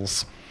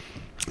apples.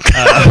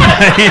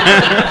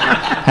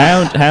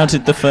 How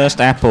did the first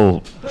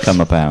apple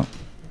come about?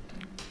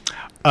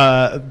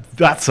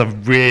 That's a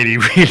really,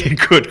 really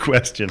good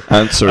question.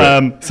 Answer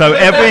it. So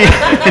every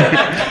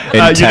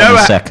in 10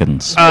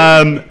 seconds.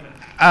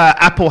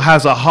 Apple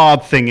has a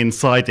hard thing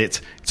inside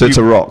it. So it's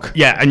a rock.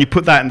 Yeah, and you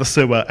put that in the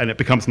sewer, and it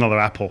becomes another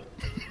apple.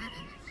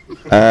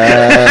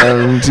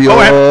 And your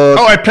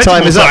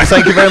time is up.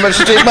 Thank you very much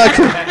indeed,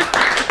 Michael.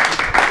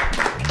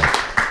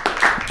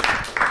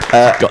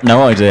 Got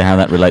no idea how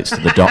that relates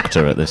to the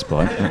doctor at this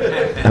point.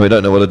 And we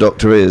don't know what a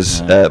doctor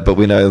is, but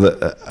we know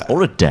that...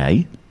 or a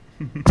day.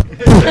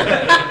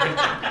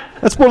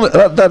 That's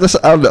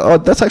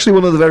actually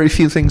one of the very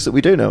few things that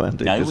we do know,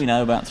 Andy. No, we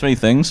know about 3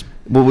 things.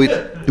 Well,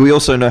 we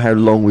also know how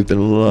long we've been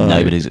alive.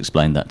 Nobody's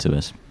explained that to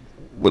us.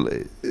 Well,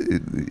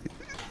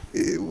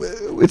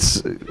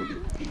 it's...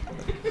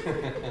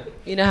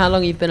 You know how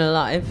long you've been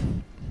alive?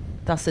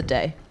 That's a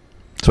day.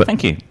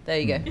 Thank you. There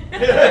you go.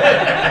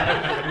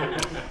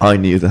 I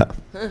knew that.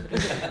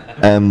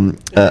 An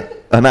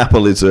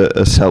apple is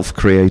a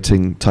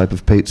self-creating type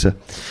of pizza.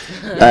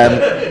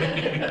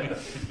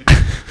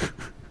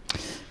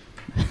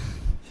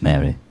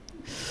 Mary,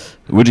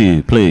 would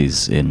you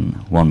please, in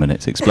 1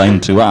 minute, explain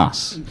to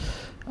us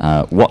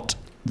what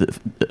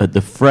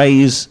the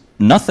phrase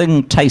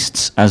 "nothing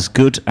tastes as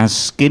good as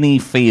skinny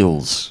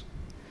feels"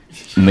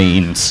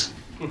 means?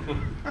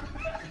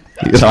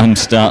 Time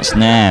starts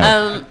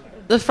now.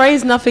 The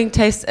phrase "nothing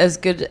tastes as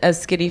good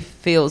as skinny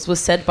feels" was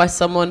said by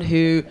someone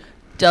who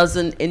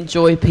doesn't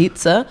enjoy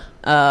pizza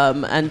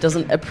and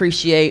doesn't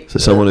appreciate. So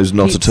someone who's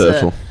not pizza. a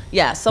turtle.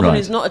 Yeah, someone Right.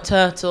 who's not a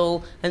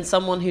turtle and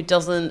someone who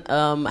doesn't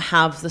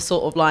have the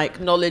sort of like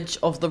knowledge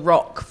of the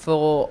rock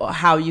for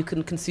how you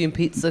can consume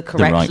pizza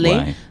correctly. The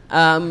right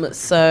way.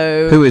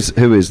 So Who is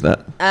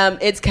that?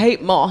 it's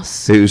Kate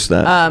Moss. Who's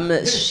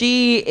that?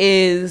 She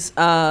is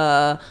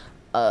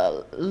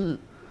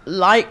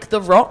like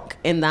the rock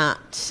in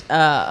that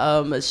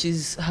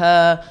she's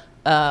her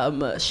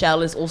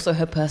shell is also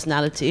her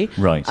personality.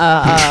 Right.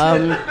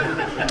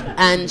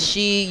 And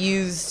she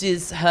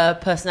uses her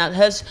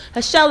personality,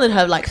 her shell and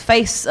her like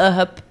face,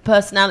 her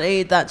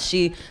personality that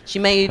she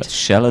made. Her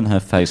shell in her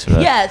face.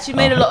 She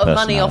made a lot of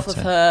money off of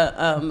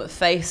personality. her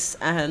face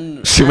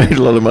and. She made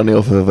a lot of money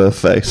off of her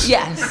face.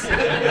 Yes,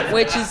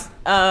 which is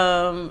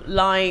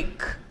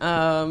like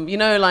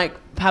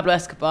Pablo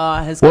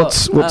Escobar has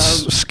What's got.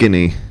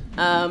 skinny?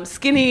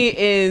 Skinny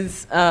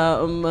is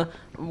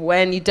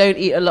when you don't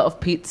eat a lot of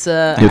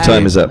pizza. Your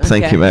time is up.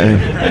 Thank you, Mary.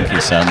 Thank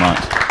you so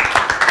much.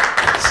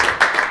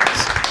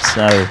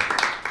 So,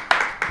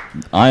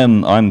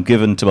 I'm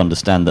given to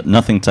understand that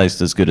nothing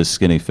tastes as good as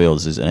skinny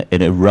feels is an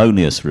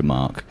erroneous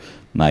remark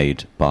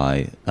made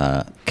by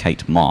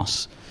Kate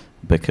Moss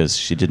because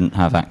she didn't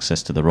have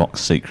access to the rock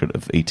secret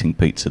of eating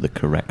pizza the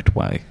correct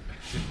way.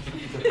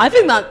 I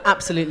think that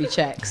absolutely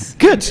checks.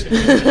 Good.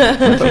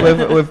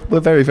 we're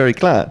very, very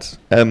glad.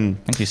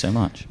 Thank you so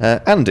much.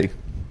 Andy,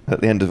 at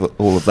the end of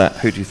all of that,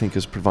 who do you think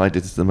has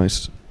provided the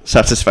most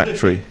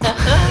satisfactory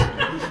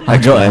I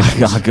got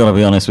to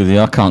be honest with you,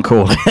 I can't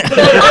call it.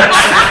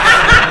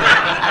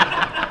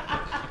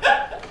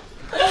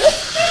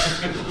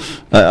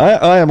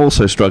 I am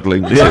also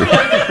struggling to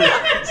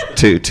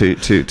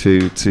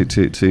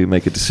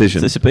make a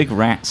decision. There's a big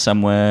rat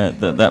somewhere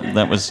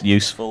that was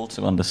useful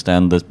to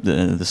understand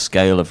the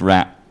scale of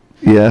rat.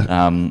 Yeah,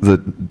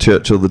 the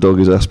Churchill the dog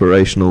is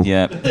aspirational.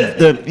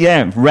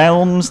 Yeah,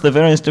 realms, the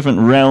various different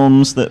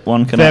realms that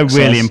one can access.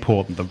 They're really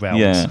important, the realms.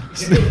 Yeah.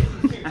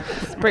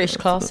 It's a British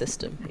class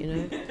system, you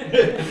know.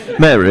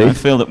 Mary? I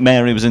feel that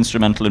Mary was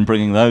instrumental in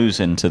bringing those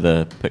into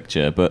the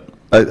picture, but...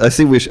 I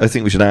think we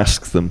should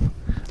ask them.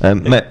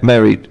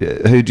 Mary,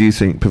 who do you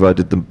think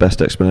provided the best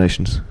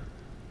explanations?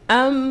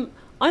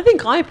 I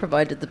think I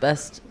provided the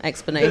best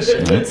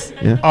explanations.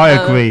 Yeah. I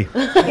agree.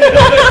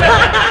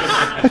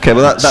 Okay,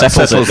 well that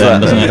settles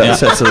that. Doesn't it? That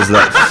settles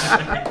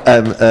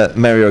that.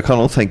 Mary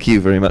O'Connell, thank you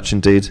very much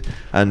indeed,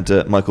 and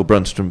Michael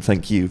Brunström,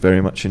 thank you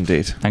very much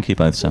indeed. Thank you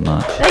both so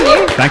much. Thank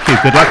you. Thank you.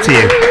 Good luck to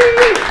you.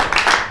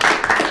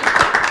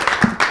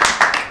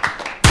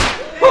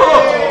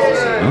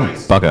 Oh,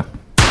 bugger.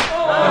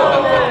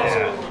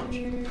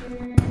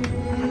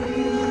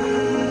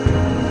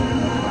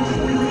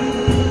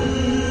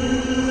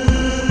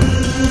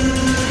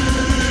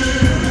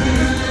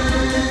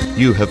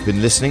 You have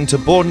been listening to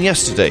Born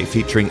Yesterday,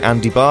 featuring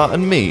Andy Barr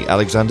and me,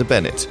 Alexander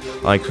Bennett.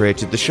 I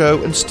created the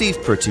show and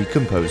Steve Pretty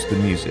composed the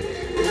music.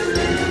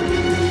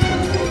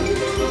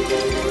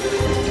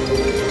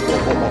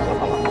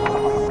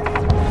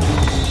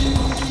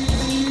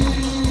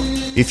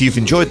 If you've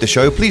enjoyed the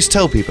show, please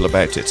tell people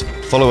about it.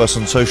 Follow us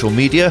on social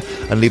media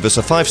and leave us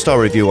a 5-star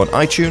review on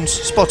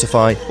iTunes,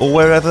 Spotify, or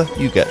wherever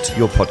you get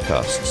your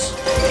podcasts.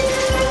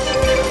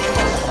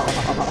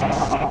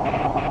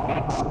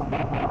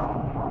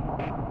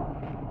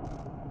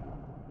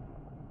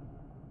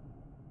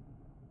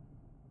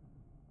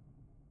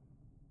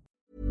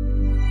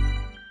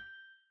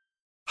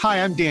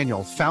 Hi, I'm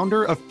Daniel,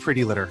 founder of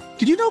Pretty Litter.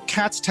 Did you know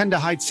cats tend to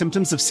hide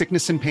symptoms of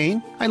sickness and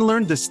pain? I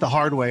learned this the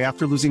hard way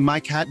after losing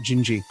my cat,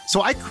 Gingy.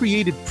 So I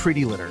created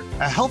Pretty Litter,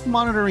 a health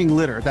monitoring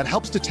litter that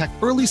helps detect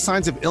early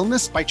signs of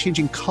illness by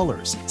changing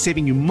colors,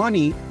 saving you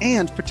money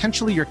and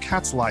potentially your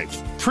cat's life.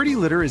 Pretty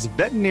Litter is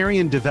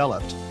veterinarian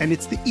developed, and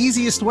it's the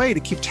easiest way to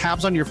keep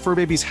tabs on your fur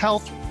baby's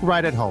health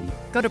right at home.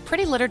 Go to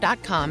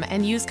prettylitter.com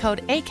and use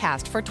code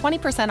ACAST for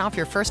 20% off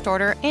your first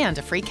order and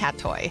a free cat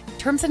toy.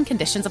 Terms and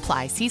conditions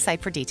apply. See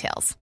site for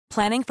details.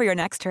 Planning for your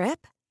next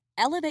trip?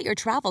 Elevate your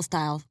travel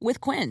style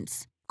with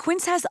Quince.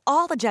 Quince has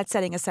all the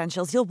jet-setting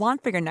essentials you'll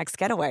want for your next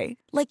getaway,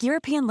 like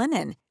European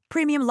linen,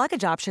 premium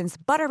luggage options,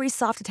 buttery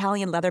soft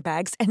Italian leather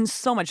bags, and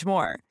so much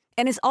more.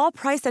 And is all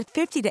priced at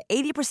 50 to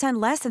 80%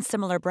 less than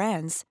similar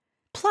brands.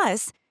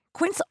 Plus,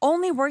 Quince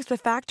only works with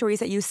factories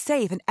that use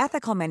safe and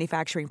ethical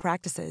manufacturing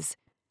practices.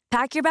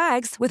 Pack your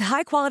bags with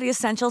high-quality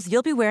essentials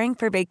you'll be wearing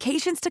for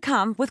vacations to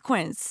come with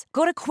Quince.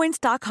 Go to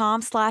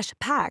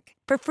quince.com/pack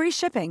for free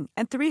shipping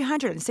and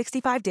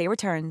 365-day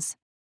returns.